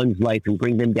change in one's life and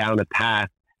bring them down a path,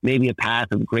 maybe a path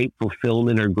of great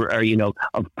fulfillment or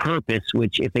of purpose,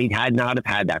 which if they had not have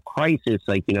had that crisis,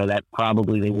 like, that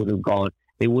probably they wouldn't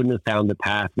have found the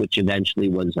path, which eventually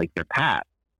was like their path.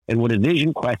 And what a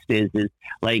Vision Quest is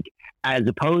like, as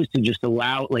opposed to just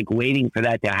waiting for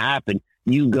that to happen,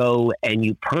 you go and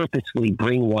you purposely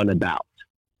bring one about.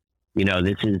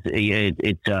 This is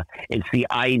it's the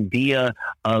idea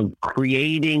of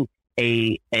creating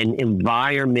an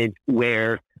environment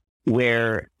where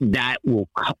that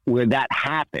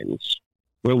happens,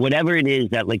 where whatever it is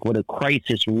that like what a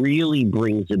crisis really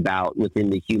brings about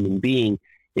within the human being,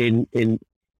 in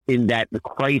that the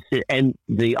crisis and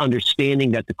the understanding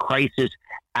that the crisis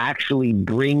actually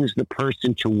brings the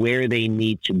person to where they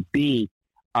need to be.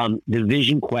 The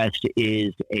Vision Quest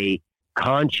is a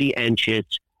conscientious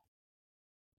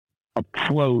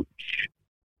approach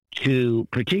to,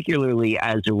 particularly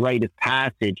as a rite of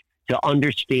passage, to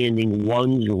understanding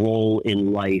one's role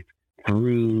in life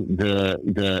through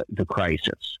the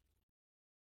crisis.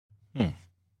 I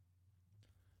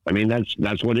mean,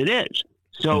 that's what it is.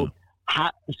 So,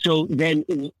 so then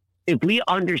if we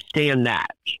understand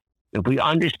that, and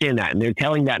they're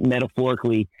telling that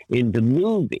metaphorically in the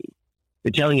movie,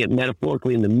 like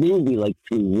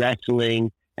through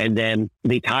wrestling, and then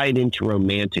they tie it into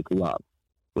romantic love,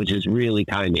 which is really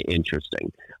kind of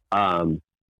interesting. Then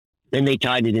they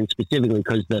tied it in specifically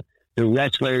because the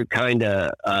wrestler kind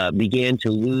of began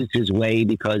to lose his way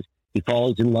because he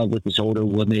falls in love with this older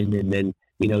woman, and then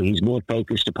he's more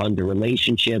focused upon the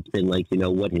relationship than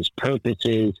what his purpose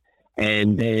is.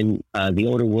 And then the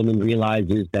older woman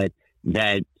realizes that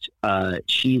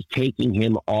she's taking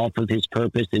him off of his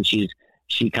purpose, and she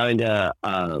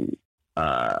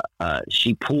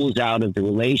pulls out of the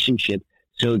relationship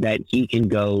so that he can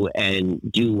go and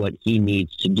do what he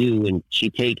needs to do. And she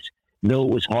takes, though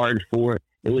it was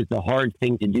the hard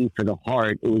thing to do for the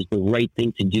heart, it was the right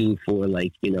thing to do for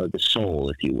the soul,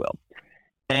 if you will.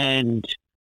 And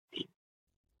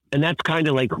that's kind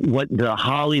of like what the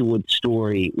Hollywood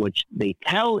story, which they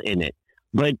tell in it.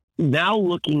 But now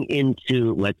looking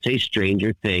into, let's say,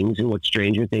 Stranger Things, and what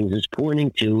Stranger Things is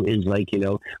pointing to is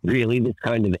really this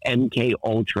kind of MK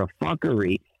Ultra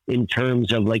fuckery in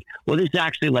terms of this is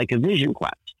actually like a Vision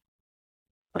Quest.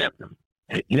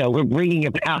 We're bringing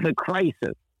about a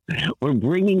crisis. We're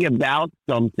bringing about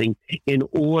something in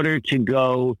order to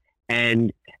go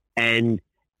and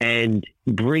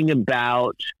bring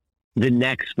about the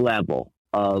next level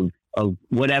of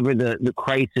whatever the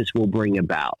crisis will bring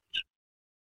about.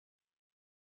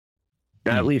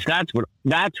 Now, at least that's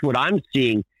what I'm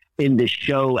seeing in the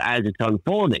show as it's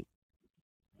unfolding.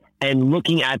 And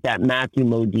looking at that Matthew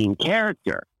Modine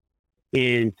character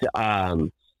is I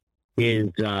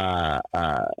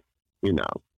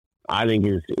think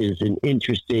is an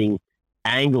interesting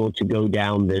angle to go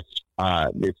down to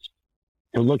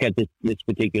look at this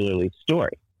particular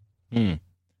story.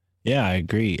 Yeah, I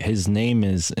agree. His name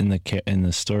is in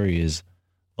the story is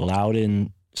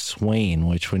Loudon Swain,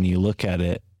 which when you look at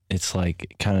it, it's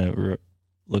like kind of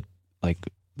look like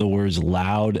the words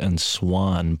loud and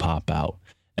swan pop out.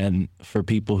 And for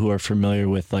people who are familiar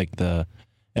with like the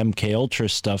MK Ultra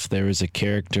stuff, there is a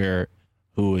character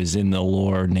who is in the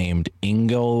lore named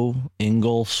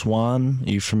Ingo Swann. Are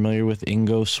you familiar with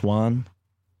Ingo Swann?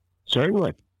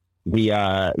 Certainly.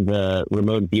 The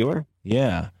remote viewer?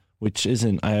 Yeah. which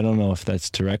isn't, I don't know if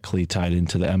that's directly tied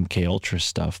into the MK Ultra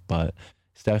stuff, but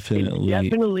it's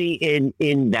definitely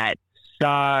in that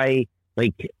sci,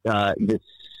 like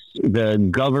the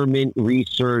government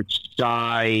research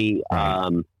sci,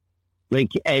 Right.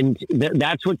 and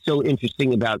that's what's so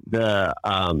interesting about the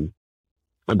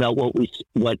about what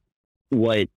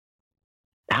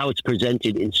how it's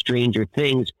presented in Stranger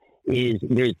Things is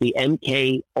there's the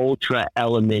MK Ultra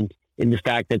element in the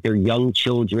fact that they're young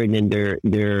children and they've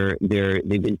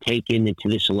been taken into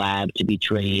this lab to be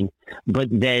trained. But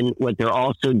then what they're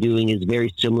also doing is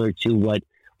very similar to what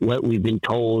we've been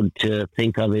told to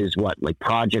think of as like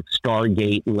Project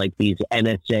Stargate and like these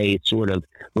NSA sort of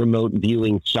remote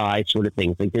viewing sci sort of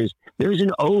things. Like there's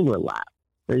an overlap.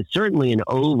 There's certainly an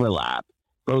overlap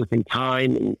both in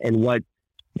time and what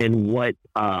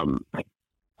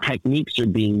techniques are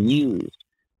being used.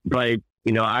 But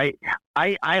I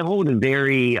hold a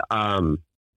very my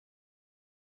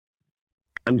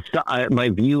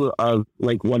view of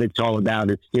like what it's all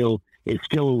about is still a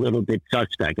little bit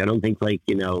suspect. I don't think we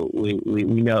know, or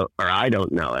I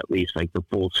don't know at least like the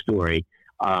full story.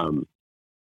 But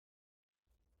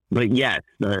yes,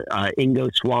 the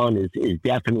Ingo Swann is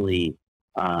definitely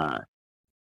a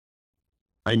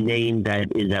name that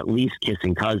is at least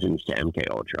kissing cousins to MK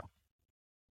Ultra.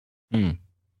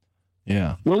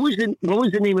 Yeah. What was the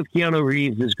name of Keanu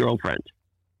Reeves' girlfriend?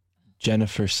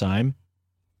 Jennifer Syme.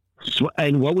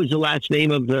 And what was the last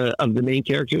name of the main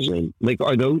character's name? Like,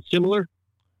 are those similar?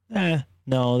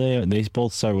 No, they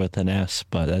both start with an S,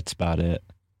 but that's about it.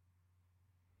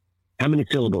 How many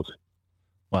syllables?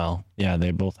 Well, yeah,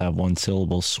 they both have one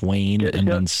syllable, Swain and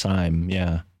then Syme.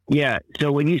 Yeah. Yeah.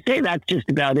 So when you say that's just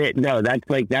about it, no, that's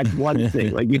one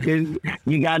thing. Like you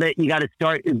gotta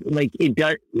start like it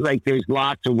does. Like there's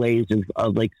lots of ways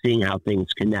of like seeing how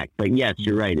things connect. But yes,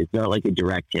 you're right. It's not like a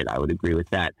direct hit. I would agree with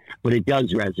that. But it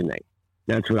does resonate.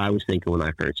 That's what I was thinking when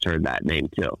I first heard that name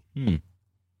too.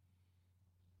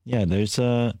 Yeah. There's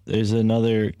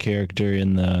another character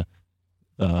in the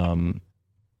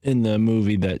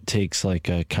movie that takes like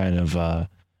a kind of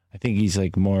I think he's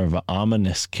like more of an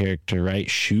ominous character, right?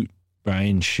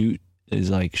 Brian Shoot is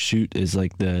like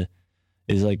the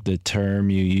term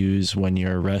you use when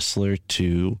you're a wrestler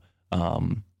to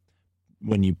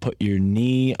when you put your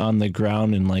knee on the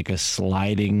ground in like a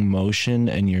sliding motion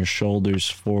and your shoulders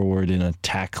forward in a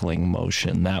tackling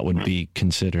motion. That would be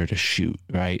considered a shoot,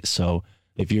 right? So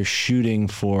if you're shooting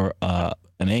for an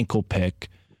ankle pick,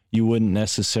 you wouldn't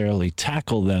necessarily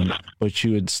tackle them, but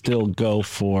you would still go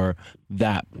for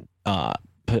that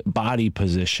body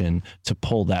position to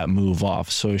pull that move off.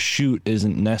 So a shoot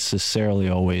isn't necessarily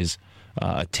always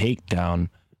a takedown,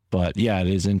 but yeah, it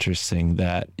is interesting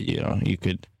that you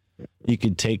could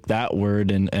take that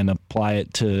word and apply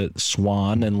it to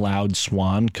swan and loud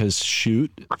swan, because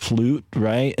shoot, flute,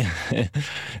 right?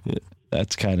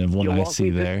 That's kind of what I see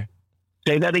there.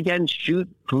 Say that again. Shoot,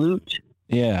 flute.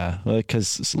 Yeah,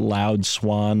 because loud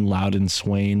swan, loud and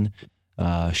swain,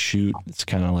 shoot, it's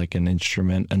kind of like an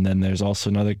instrument. And then there's also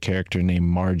another character named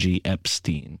Margie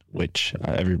Epstein, which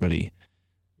everybody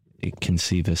can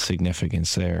see the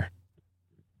significance there.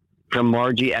 From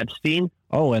Margie Epstein?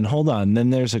 Oh, and hold on.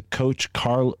 Then there's a coach,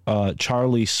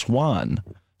 Charlie Swan.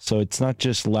 So it's not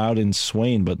just Loud and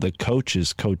Swain, but the coach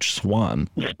is Coach Swan.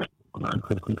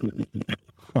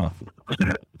 Huh.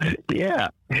 Yeah.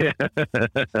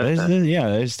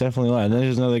 There's definitely a lot. And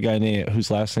there's another guy whose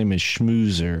last name is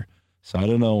Schmoozer. So I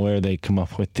don't know where they come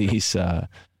up with these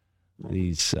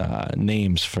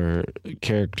names for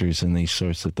characters and these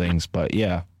sorts of things, but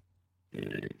yeah.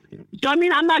 So, I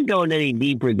mean, I'm not going any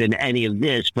deeper than any of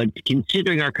this, but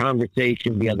considering our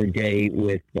conversation the other day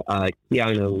with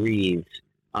Keanu Reeves,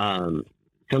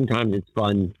 sometimes it's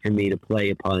fun for me to pull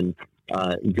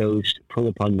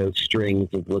upon those strings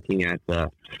of looking at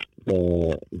the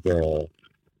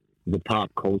pop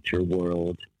culture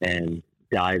world and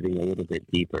diving a little bit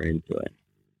deeper into it.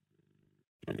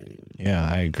 Yeah,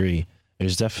 I agree.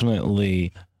 There's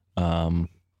definitely a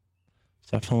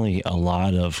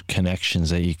lot of connections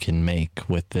that you can make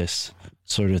with this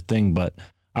sort of thing, but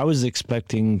I was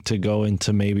expecting to go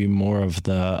into maybe more of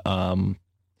the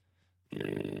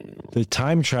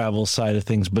time travel side of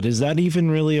things, but is that even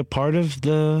really a part of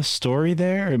the story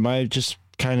there? Am I just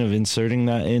kind of inserting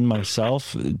that in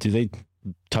myself? Do they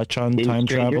touch on time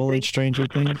travel in Stranger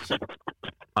Things?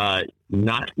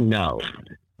 No.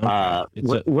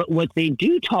 What they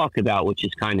do talk about, which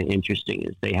is kind of interesting,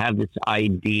 is they have this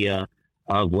idea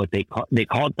of what they call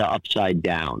it the upside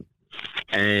down,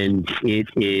 and it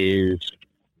is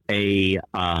a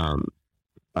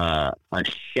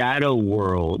shadow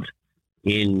world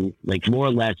in like more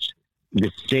or less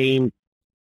the same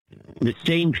the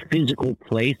same physical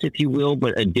place, if you will,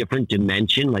 but a different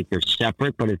dimension. Like they're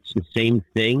separate, but it's the same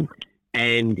thing.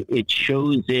 And it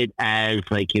shows it as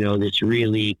like, this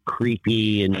really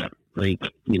creepy and like,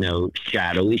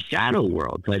 shadowy shadow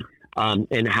world. But,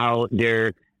 and how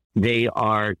they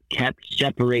are kept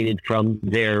separated from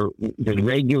the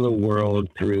regular world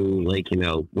through like,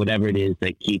 whatever it is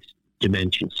that keeps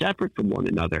dimensions separate from one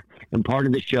another. And part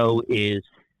of the show is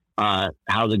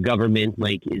how the government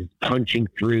like is punching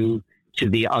through to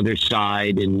the other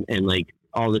side and like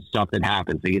all the stuff that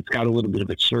happens. Like it's got a little bit of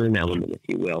a CERN element, if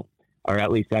you will, or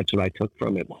at least that's what I took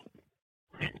from it.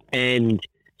 And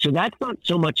so that's not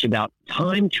so much about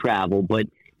time travel, but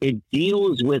it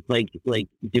deals with like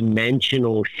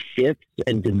dimensional shifts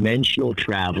and dimensional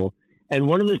travel. And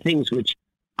one of the things which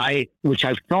I've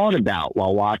thought about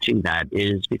while watching that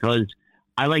is because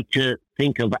I like to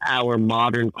think of our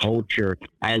modern culture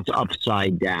as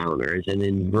upside down or as an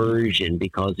inversion,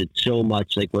 because it's so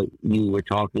much like what you were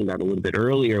talking about a little bit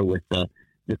earlier with the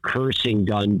cursing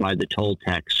done by the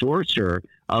Toltec sorcerer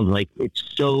of like, it's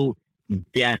so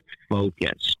death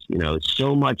focused,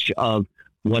 so much of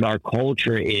what our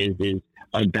culture is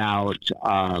about,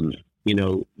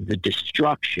 the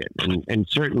destruction and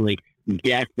certainly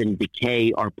death and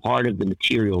decay are part of the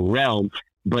material realm,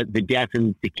 but the death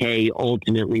and decay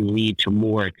ultimately lead to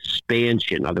more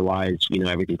expansion. Otherwise,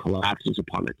 everything collapses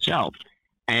upon itself.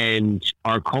 And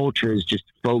our culture is just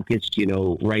focused,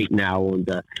 right now on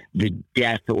the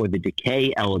death or the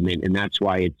decay element. And that's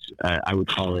why it's, I would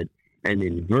call it an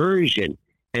inversion.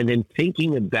 And then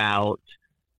thinking about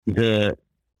the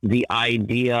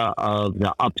idea of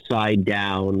the upside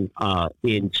down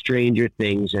in Stranger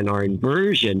Things and our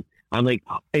inversion, I'm like,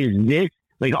 is this,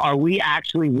 like, are we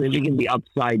actually living in the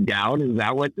upside down? Is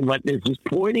that what this is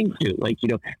pointing to? Like,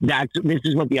 this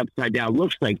is what the upside down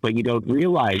looks like, but you don't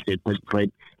realize it. But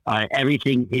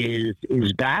everything is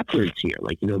backwards here.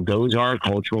 Like, those are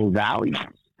cultural values.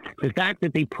 The fact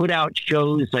that they put out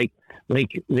shows like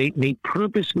they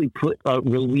purposely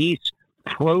release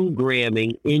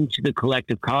programming into the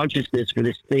collective consciousness for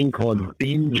this thing called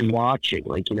binge watching.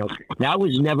 Like, that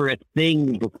was never a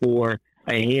thing before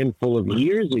a handful of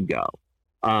years ago.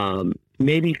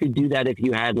 Maybe you could do that if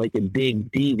you had like a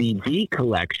big DVD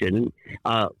collection,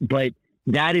 but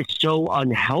that is so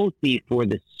unhealthy for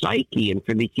the psyche and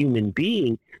for the human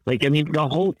being. Like, I mean, the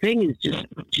whole thing is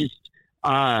just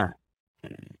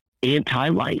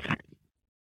anti-life.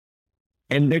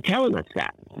 And they're telling us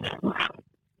that.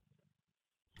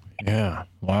 Yeah.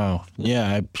 Wow.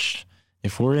 Yeah.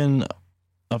 If we're in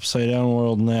upside down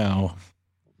world now,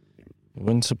 it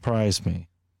wouldn't surprise me.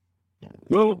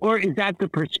 Well, or is that the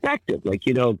perspective? Like,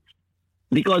 because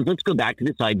let's go back to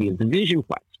this idea of the vision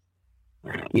quest.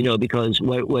 Because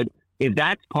what if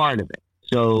that's part of it?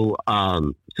 So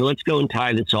let's go and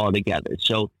tie this all together.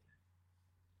 So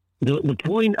the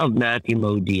point of Matthew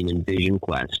Modine and Vision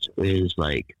Quest is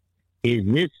like, is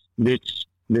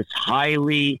this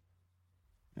highly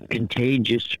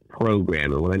contagious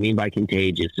program? And what I mean by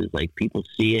contagious is like people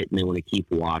see it and they want to keep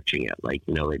watching it. Like,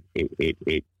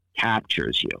 it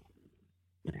captures you.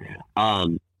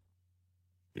 And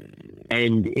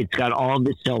it's got all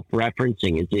this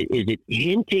self-referencing. Is it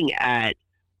hinting at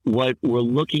what we're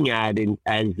looking at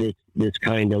as this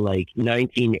kind of like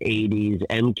 1980s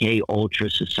MK Ultra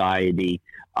society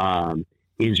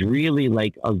is really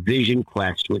like a vision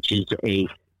quest, which is a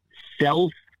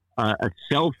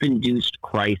self-induced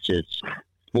crisis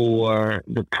for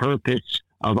the purpose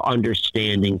of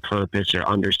understanding purpose or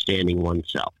understanding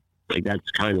oneself. Like that's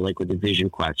kind of like what the vision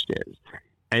quest is.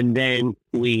 And then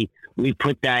we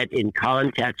put that in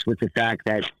context with the fact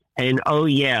that, and all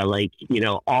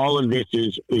of this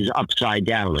is upside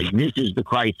down. Like this is the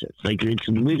crisis. Like it's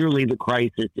literally the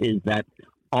crisis is that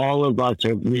all of us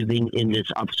are living in this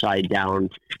upside down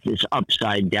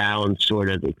sort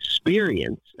of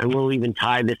experience. And we'll even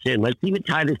tie this in. Let's even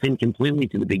tie this in completely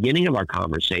to the beginning of our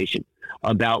conversation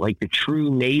about like the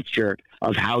true nature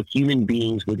of how human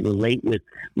beings would relate with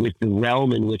the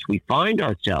realm in which we find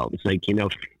ourselves. Like,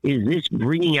 is this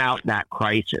bringing out that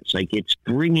crisis? Like it's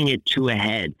bringing it to a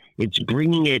head. It's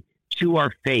bringing it to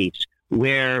our face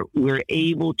where we're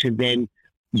able to then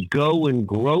go and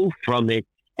grow from it.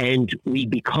 And we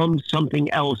become something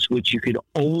else, which you could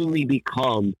only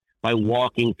become by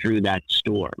walking through that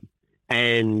storm.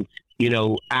 And,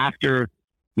 after,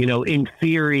 in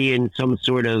theory, in some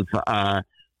sort of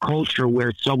culture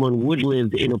where someone would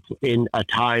live in a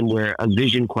time where a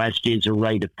vision quest is a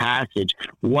rite of passage,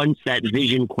 once that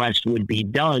vision quest would be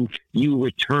done, you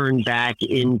return back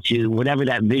into whatever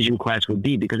that vision quest would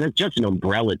be, because that's just an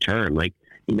umbrella term. Like,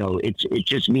 it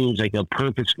just means like a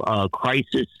purpose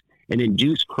crisis an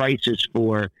induced crisis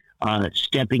for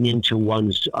stepping into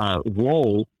one's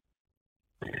role.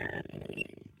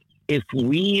 If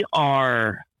we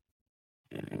are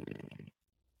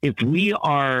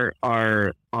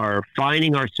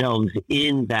finding ourselves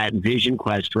in that vision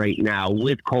quest right now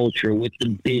with culture, with the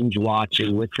binge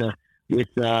watching, with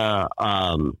the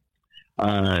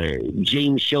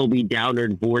James Shelby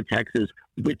Downard vortexes,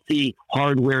 with the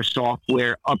hardware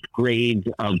software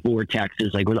upgrade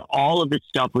vortexes, like with all of this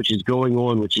stuff which is going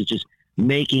on, which is just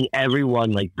making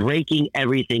everyone, like, breaking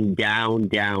everything down,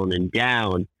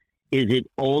 is it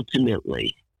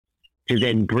ultimately to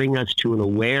then bring us to an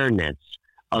awareness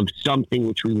of something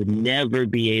which we would never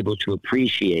be able to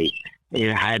appreciate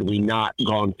had we not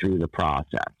gone through the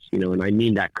process, and I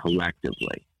mean that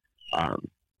collectively.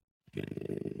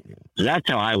 So that's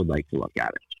how I would like to look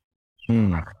at it.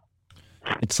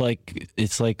 It's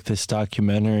like this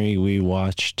documentary we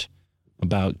watched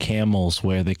about camels,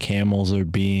 where the camels are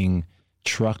being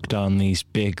trucked on these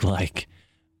big, like,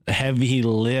 heavy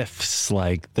lifts.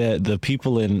 Like the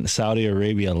people in Saudi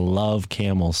Arabia love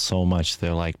camels so much.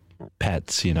 They're like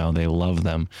pets, they love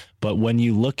them. But when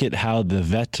you look at how the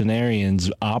veterinarians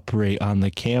operate on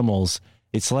the camels,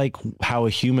 it's like how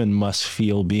a human must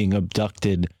feel being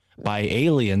abducted by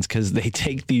aliens, because they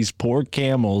take these poor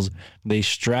camels, they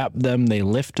strap them, they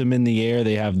lift them in the air.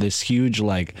 They have this huge,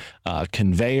 like,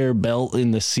 conveyor belt in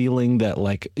the ceiling that,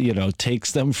 like,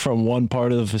 takes them from one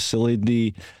part of the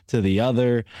facility to the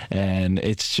other. And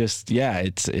it's just,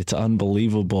 it's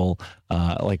unbelievable,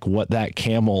 like, what that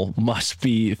camel must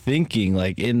be thinking,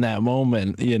 like, in that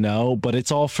moment, but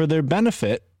it's all for their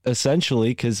benefit, essentially,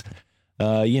 because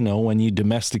when you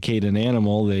domesticate an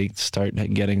animal, they start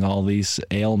getting all these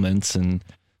ailments. And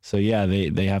so,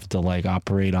 they have to, like,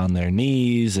 operate on their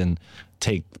knees and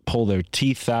pull their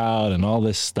teeth out and all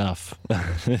this stuff.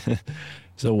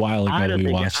 It's a while ago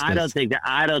we watched this. I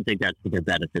don't think that's for the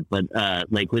benefit, but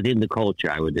like, within the culture,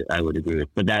 I would agree with.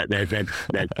 But that's maybe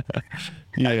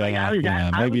it's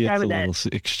a little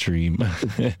extreme.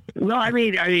 Well, I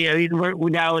mean, we're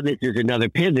now this is another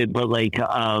pivot, but like,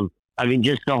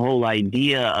 just the whole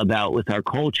idea about with our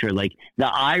culture, like, the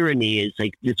irony is,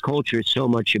 like, this culture is so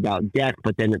much about death,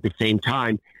 but then at the same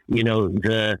time, it's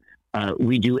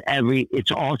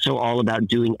also all about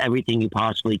doing everything you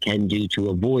possibly can do to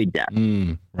avoid death.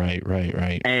 Right.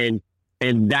 And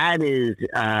that is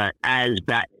as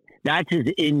bad. That's as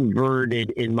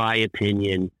inverted, in my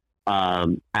opinion,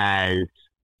 as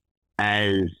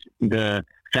the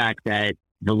fact that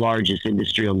the largest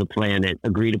industry on the planet,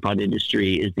 agreed upon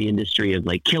industry, is the industry of,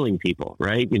 like, killing people,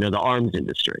 right? The arms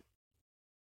industry.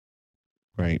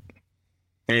 Right.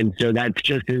 And so that's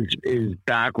just as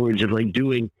backwards of, like,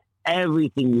 doing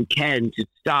everything you can to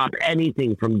stop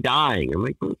anything from dying. I'm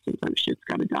like, well, sometimes shit's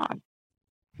got to die.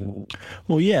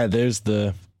 Well, yeah, there's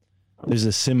a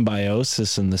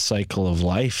symbiosis in the cycle of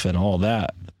life and all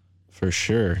that, for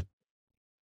sure.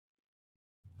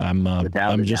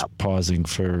 I'm just pausing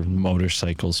for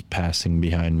motorcycles passing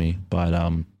behind me, but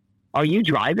Are you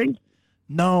driving?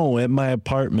 No, at my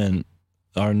apartment,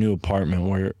 our new apartment,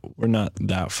 we're not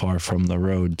that far from the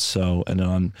road. So, and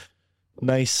on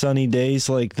nice sunny days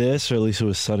like this, or at least it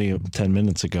was sunny 10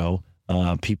 minutes ago,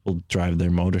 people drive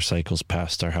their motorcycles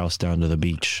past our house down to the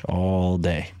beach all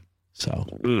day. So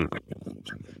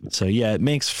yeah, it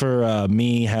makes for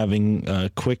me having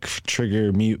a quick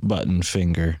trigger mute button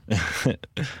finger.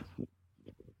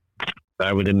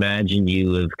 I would imagine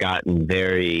you have gotten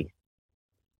very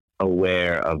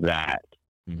aware of that.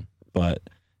 But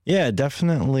yeah,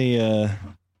 definitely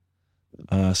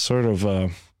sort of a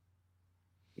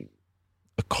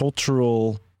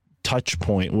cultural touch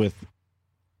point with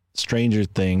Stranger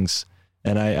Things.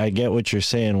 And I get what you're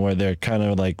saying, where they're kind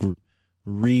of like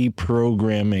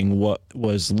reprogramming what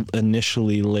was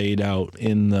initially laid out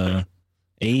in the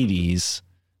 80s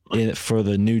for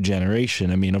the new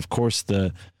generation. I mean, of course,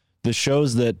 the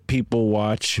shows that people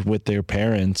watch with their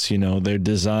parents, they're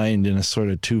designed in a sort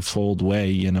of twofold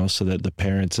way, so that the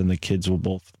parents and the kids will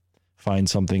both find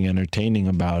something entertaining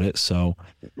about it. So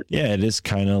yeah, it is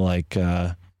kind of like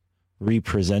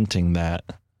representing that.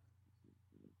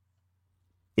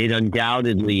 It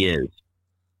undoubtedly is.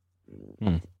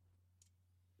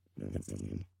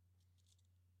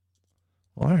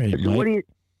 All right.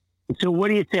 So what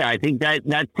do you say? I think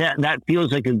that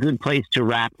feels like a good place to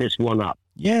wrap this one up.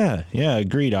 Yeah,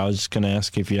 agreed. I was just going to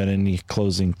ask if you had any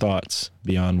closing thoughts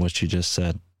beyond what you just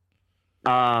said.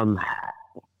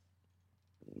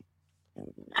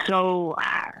 So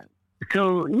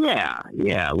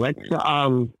yeah. Let's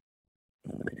because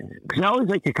I always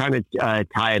like to kind of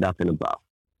tie it up in a bow,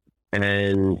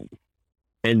 and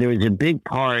And there was a big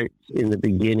part in the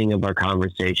beginning of our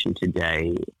conversation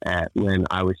today when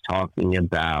I was talking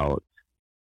about,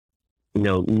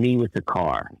 me with the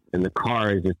car, and the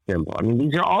car is a symbol. I mean,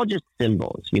 these are all just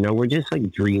symbols. We're just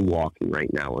like dream walking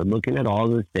right now. We're looking at all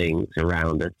the things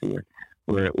around us, and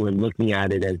we're looking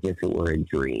at it as if it were a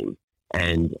dream,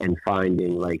 and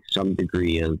finding like some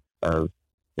degree of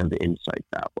insight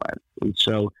that way. And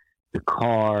so the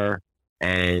car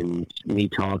and me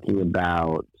talking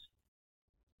about,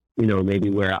 maybe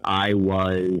where I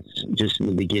was just in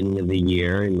the beginning of the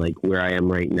year and like where I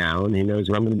am right now, and who knows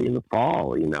where I'm going to be in the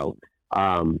fall,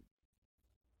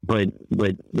 but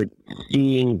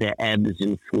seeing the ebbs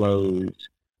and flows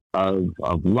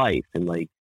of life. And like,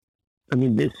 I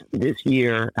mean, this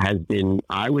year has been,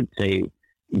 I would say,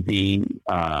 the,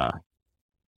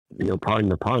 pardon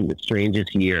the pun, the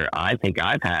strangest year I think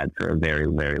I've had for a very,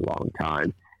 very long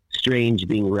time. Strange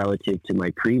being relative to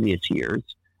my previous years.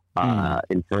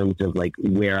 In terms of like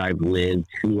where I've lived,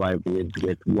 who I've lived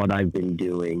with, what I've been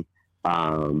doing.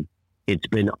 It's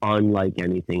been unlike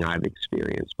anything I've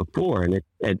experienced before. And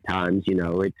at times,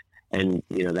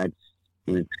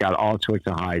 it's got all sorts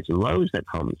of highs and lows that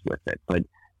comes with it. But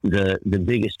the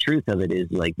biggest truth of it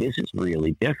is like, this is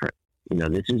really different.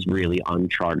 This is really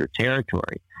uncharted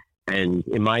territory. And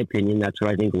in my opinion, that's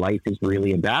what I think life is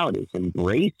really about, is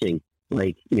embracing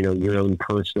like, your own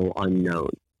personal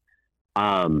unknown.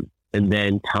 And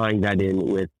then tying that in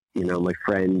with, my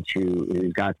friend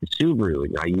who's got the Subaru,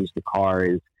 and I use the car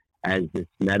as this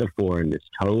metaphor and this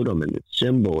totem and this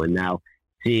symbol. And now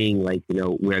seeing like,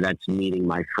 where that's meeting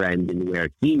my friend and where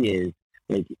he is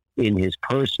like in his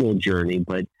personal journey,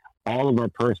 but all of our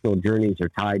personal journeys are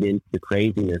tied into the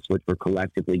craziness which we're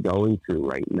collectively going through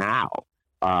right now,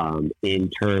 in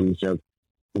terms of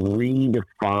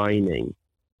redefining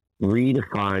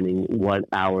what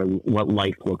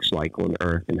life looks like on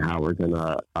Earth and how we're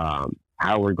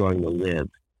going to live.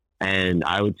 And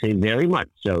I would say very much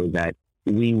so that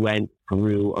we went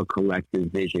through a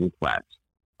collective vision quest.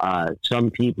 Some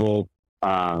people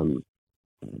are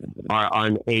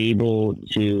unable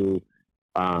to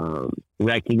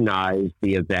recognize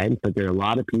the event, but there are a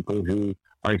lot of people who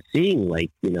are seeing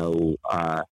like,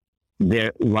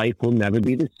 their life will never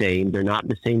be the same. They're not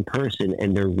the same person,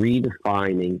 and they're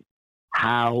redefining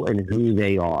how and who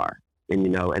they are. And,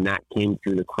 and that came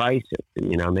through the crisis. And,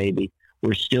 maybe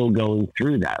we're still going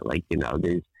through that. Like,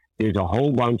 there's a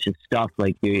whole bunch of stuff.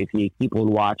 Like if you keep on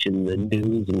watching the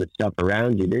news and the stuff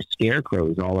around you, there's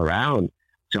scarecrows all around.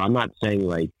 So I'm not saying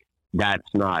like,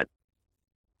 that's not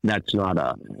that's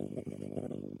not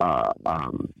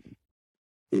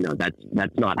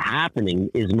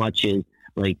happening as much as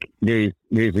like there's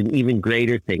an even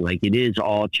greater thing. Like it is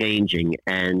all changing,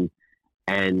 and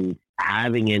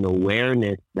having an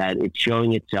awareness that it's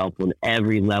showing itself on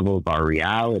every level of our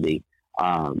reality,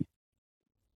 at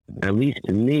least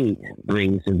to me,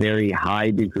 brings a very high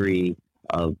degree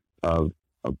of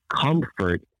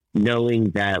comfort, knowing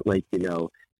that, like,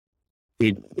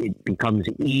 it becomes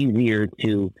easier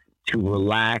to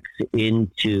relax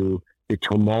into the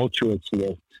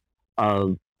tumultuousness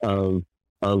of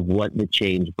what the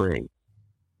change brings.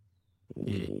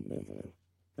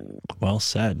 Well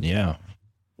said. Yeah.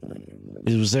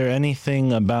 Was there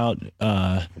anything about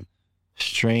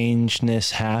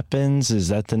Strangeness Happens? Is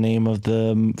that the name of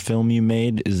the film you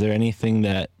made? Is there anything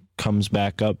that comes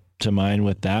back up to mind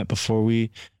with that before we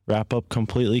wrap up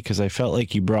completely? Because I felt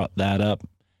like you brought that up,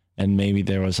 and maybe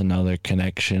there was another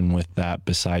connection with that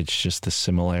besides just the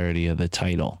similarity of the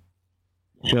title.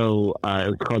 So it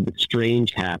was called The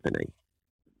Strange Happening.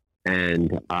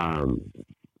 And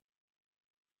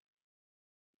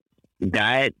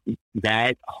that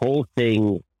whole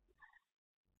thing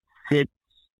sits,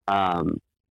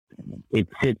 it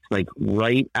sits like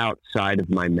right outside of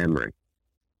my memory.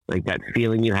 Like that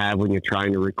feeling you have when you're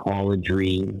trying to recall a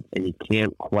dream and you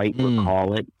can't quite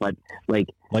recall it, but like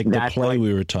the play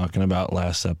we were talking about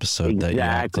last episode. Exactly, that you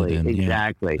acted in.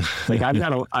 Exactly. Like I've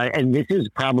got and this is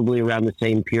probably around the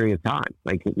same period of time.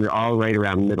 Like we're all right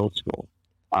around middle school.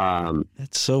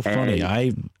 It's so funny.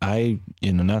 I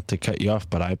not to cut you off,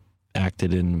 but I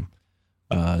acted in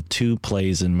 2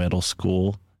 plays in middle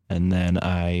school, and then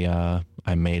I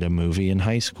made a movie in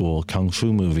high school, kung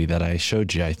fu movie that I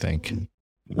showed you, I think.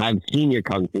 I've seen your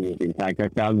kung fu movie. In fact, I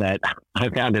found it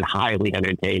highly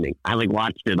entertaining. I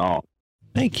watched it all.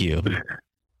 Thank you.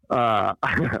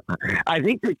 I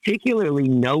think particularly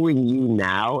knowing you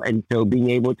now, and so being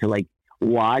able to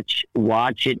watch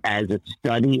it as a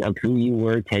study of who you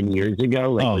were 10 years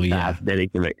ago, fascinating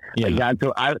to me. Yeah.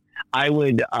 So I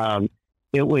would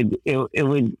it would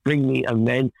bring me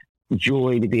immense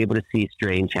joy to be able to see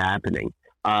Strange Happening.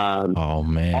 Oh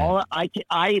man.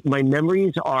 My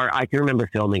memories are, I can remember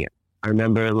filming it. I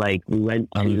remember like we went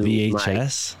On to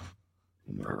VHS?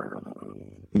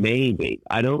 Maybe.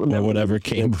 I don't remember. Or whatever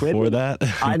came before that?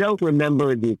 I don't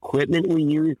remember the equipment we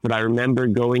used, but I remember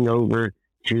going over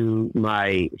to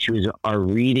she was our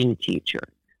reading teacher.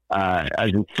 I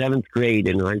was in 7th grade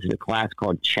and I was in a class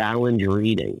called Challenge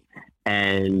Reading.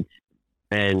 And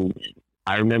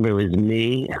I remember it was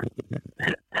me,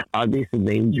 obviously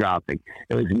name dropping.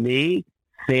 It was me,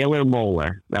 Sailor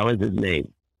Moeller. That was his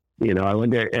name. You know, I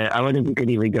wonder if we could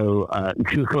even go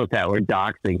Google that. We're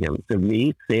doxing him. So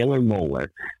me, Sailor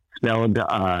Moeller, spelled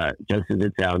just as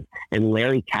it sounds, and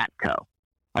Larry Katko.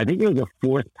 I think there was a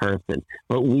 4th person,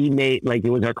 but we made, like, it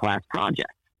was our class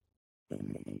project.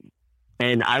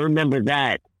 And I remember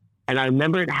that. And I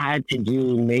remember it had to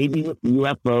do maybe with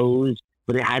UFOs,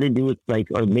 but it had to do with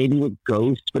or maybe with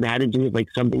ghosts, but it had to do with like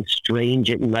something strange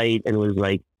at night. And it was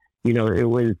like, you know, it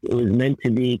was meant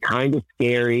to be kind of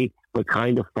scary, but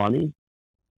kind of funny.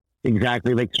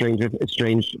 Exactly like Stranger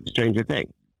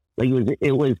Things. Like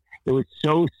it was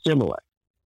so similar.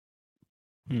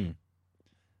 I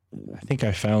think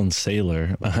I found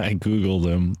Sailor. I Googled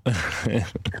him.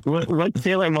 What's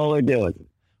Sailor Moeller doing?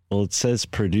 Well, it says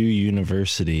Purdue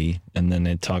University, and then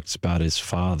it talks about his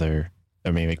father.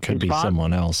 I mean, it could be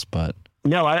someone else, but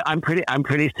no, I'm pretty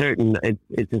certain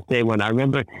it's the same one. I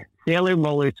remember Sailor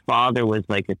Moeller's father was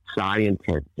like a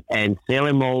scientist, and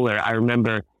Sailor Moeller, I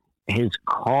remember his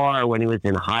car when he was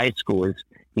in high school is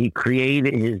he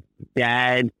created his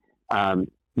dad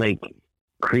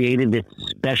created this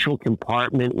special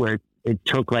compartment where it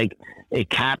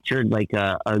captured like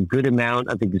a good amount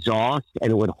of exhaust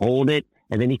and it would hold it.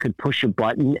 And then he could push a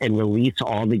button and release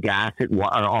all the gas or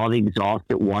all the exhaust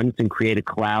at once and create a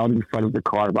cloud in front of the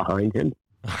car behind him.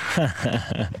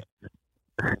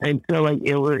 And so, like,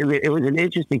 it was an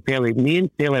interesting family. Me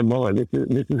and Sailor Moeller. This is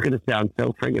going to sound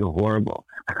so friggin' horrible.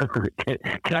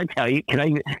 Can I tell you? Can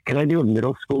I do a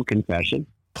middle school confession?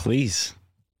 Please.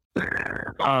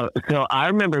 So I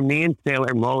remember me and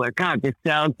Sailor Moeller. God, this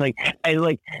sounds like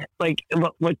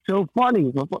what's so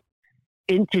funny.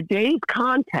 In today's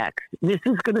context, this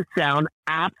is going to sound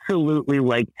absolutely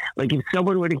like if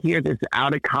someone were to hear this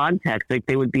out of context, like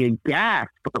they would be aghast.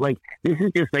 But like this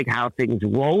is just like how things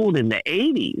rolled in the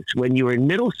 80s when you were in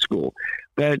middle school.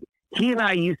 But he and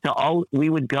I we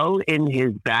would go in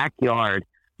his backyard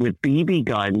with BB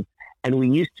guns, and we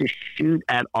used to shoot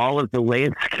at all of the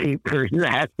landscapers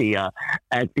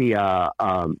at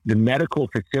the medical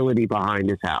facility behind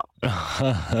his house.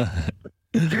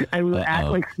 And we would act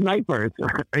like snipers.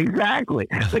 Exactly.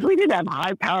 Like we didn't have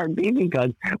high-powered BB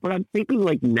guns, but I'm thinking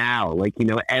like now, like, you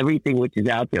know, everything which is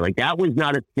out there. Like that was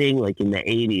not a thing like in the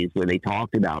 80s when they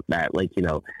talked about that. Like, you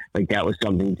know, like that was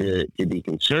something to be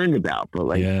concerned about. But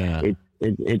like,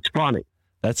 it's funny.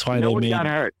 That's why no one got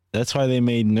hurt. That's why they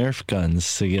made Nerf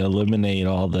guns to eliminate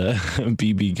all the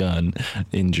BB gun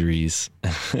injuries.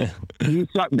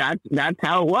 That's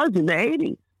how it was in the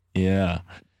 80s. Yeah.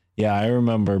 Yeah, I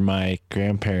remember my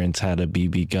grandparents had a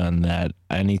BB gun that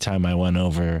anytime I went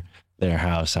over their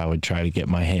house, I would try to get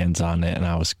my hands on it, and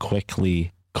I was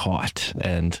quickly caught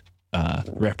and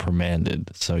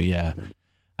reprimanded. So, yeah,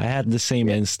 I had the same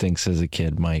instincts as a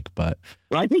kid, Mike, but...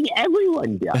 Well, I think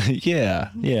everyone does. Yeah,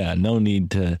 no need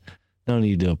to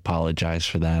apologize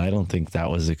for that. I don't think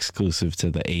that was exclusive to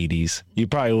the 80s. You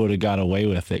probably would have got away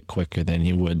with it quicker than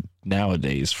you would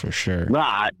nowadays, for sure.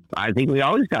 Well, I think we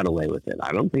always got away with it.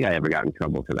 I don't think I ever got in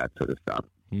trouble for that sort of stuff.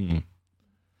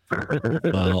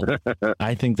 Well,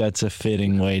 I think that's a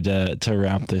fitting way to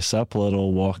wrap this up. A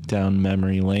little walk down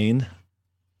memory lane.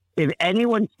 If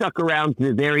anyone stuck around to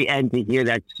the very end to hear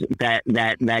that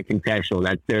confessional,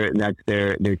 that's their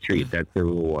treat. That's their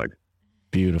reward.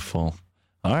 Beautiful.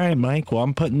 All right, Mike. Well,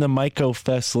 I'm putting the Myco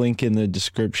Fest link in the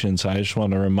description, so I just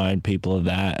want to remind people of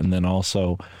that, and then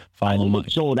also follow Mike.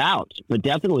 It's sold out, but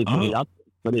definitely put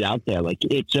it out there. Like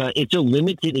it's a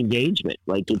limited engagement.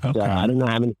 Like it's Okay. I don't know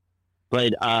how many,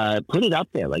 but put it up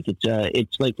there. Like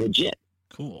it's like legit.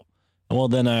 Cool. Well,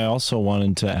 then I also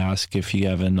wanted to ask if you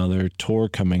have another tour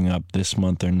coming up this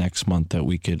month or next month that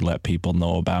we could let people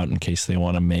know about in case they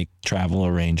want to make travel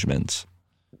arrangements.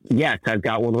 Yes, I've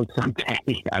got one on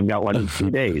Sunday. I've got one in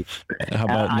 2 days. How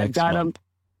about next month?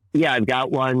 I've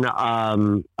got one.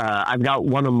 I've got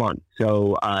one a month.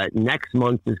 So next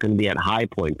month is going to be at High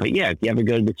Point. But yeah, if you ever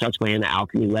go to the Susquehanna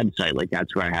Alchemy website, like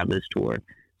that's where I have this tour.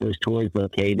 Those tours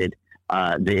located,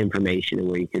 the information and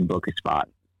where you can book a spot.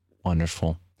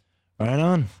 Wonderful. Right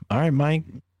on. All right, Mike.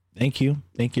 Thank you.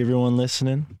 Thank you, everyone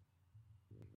listening.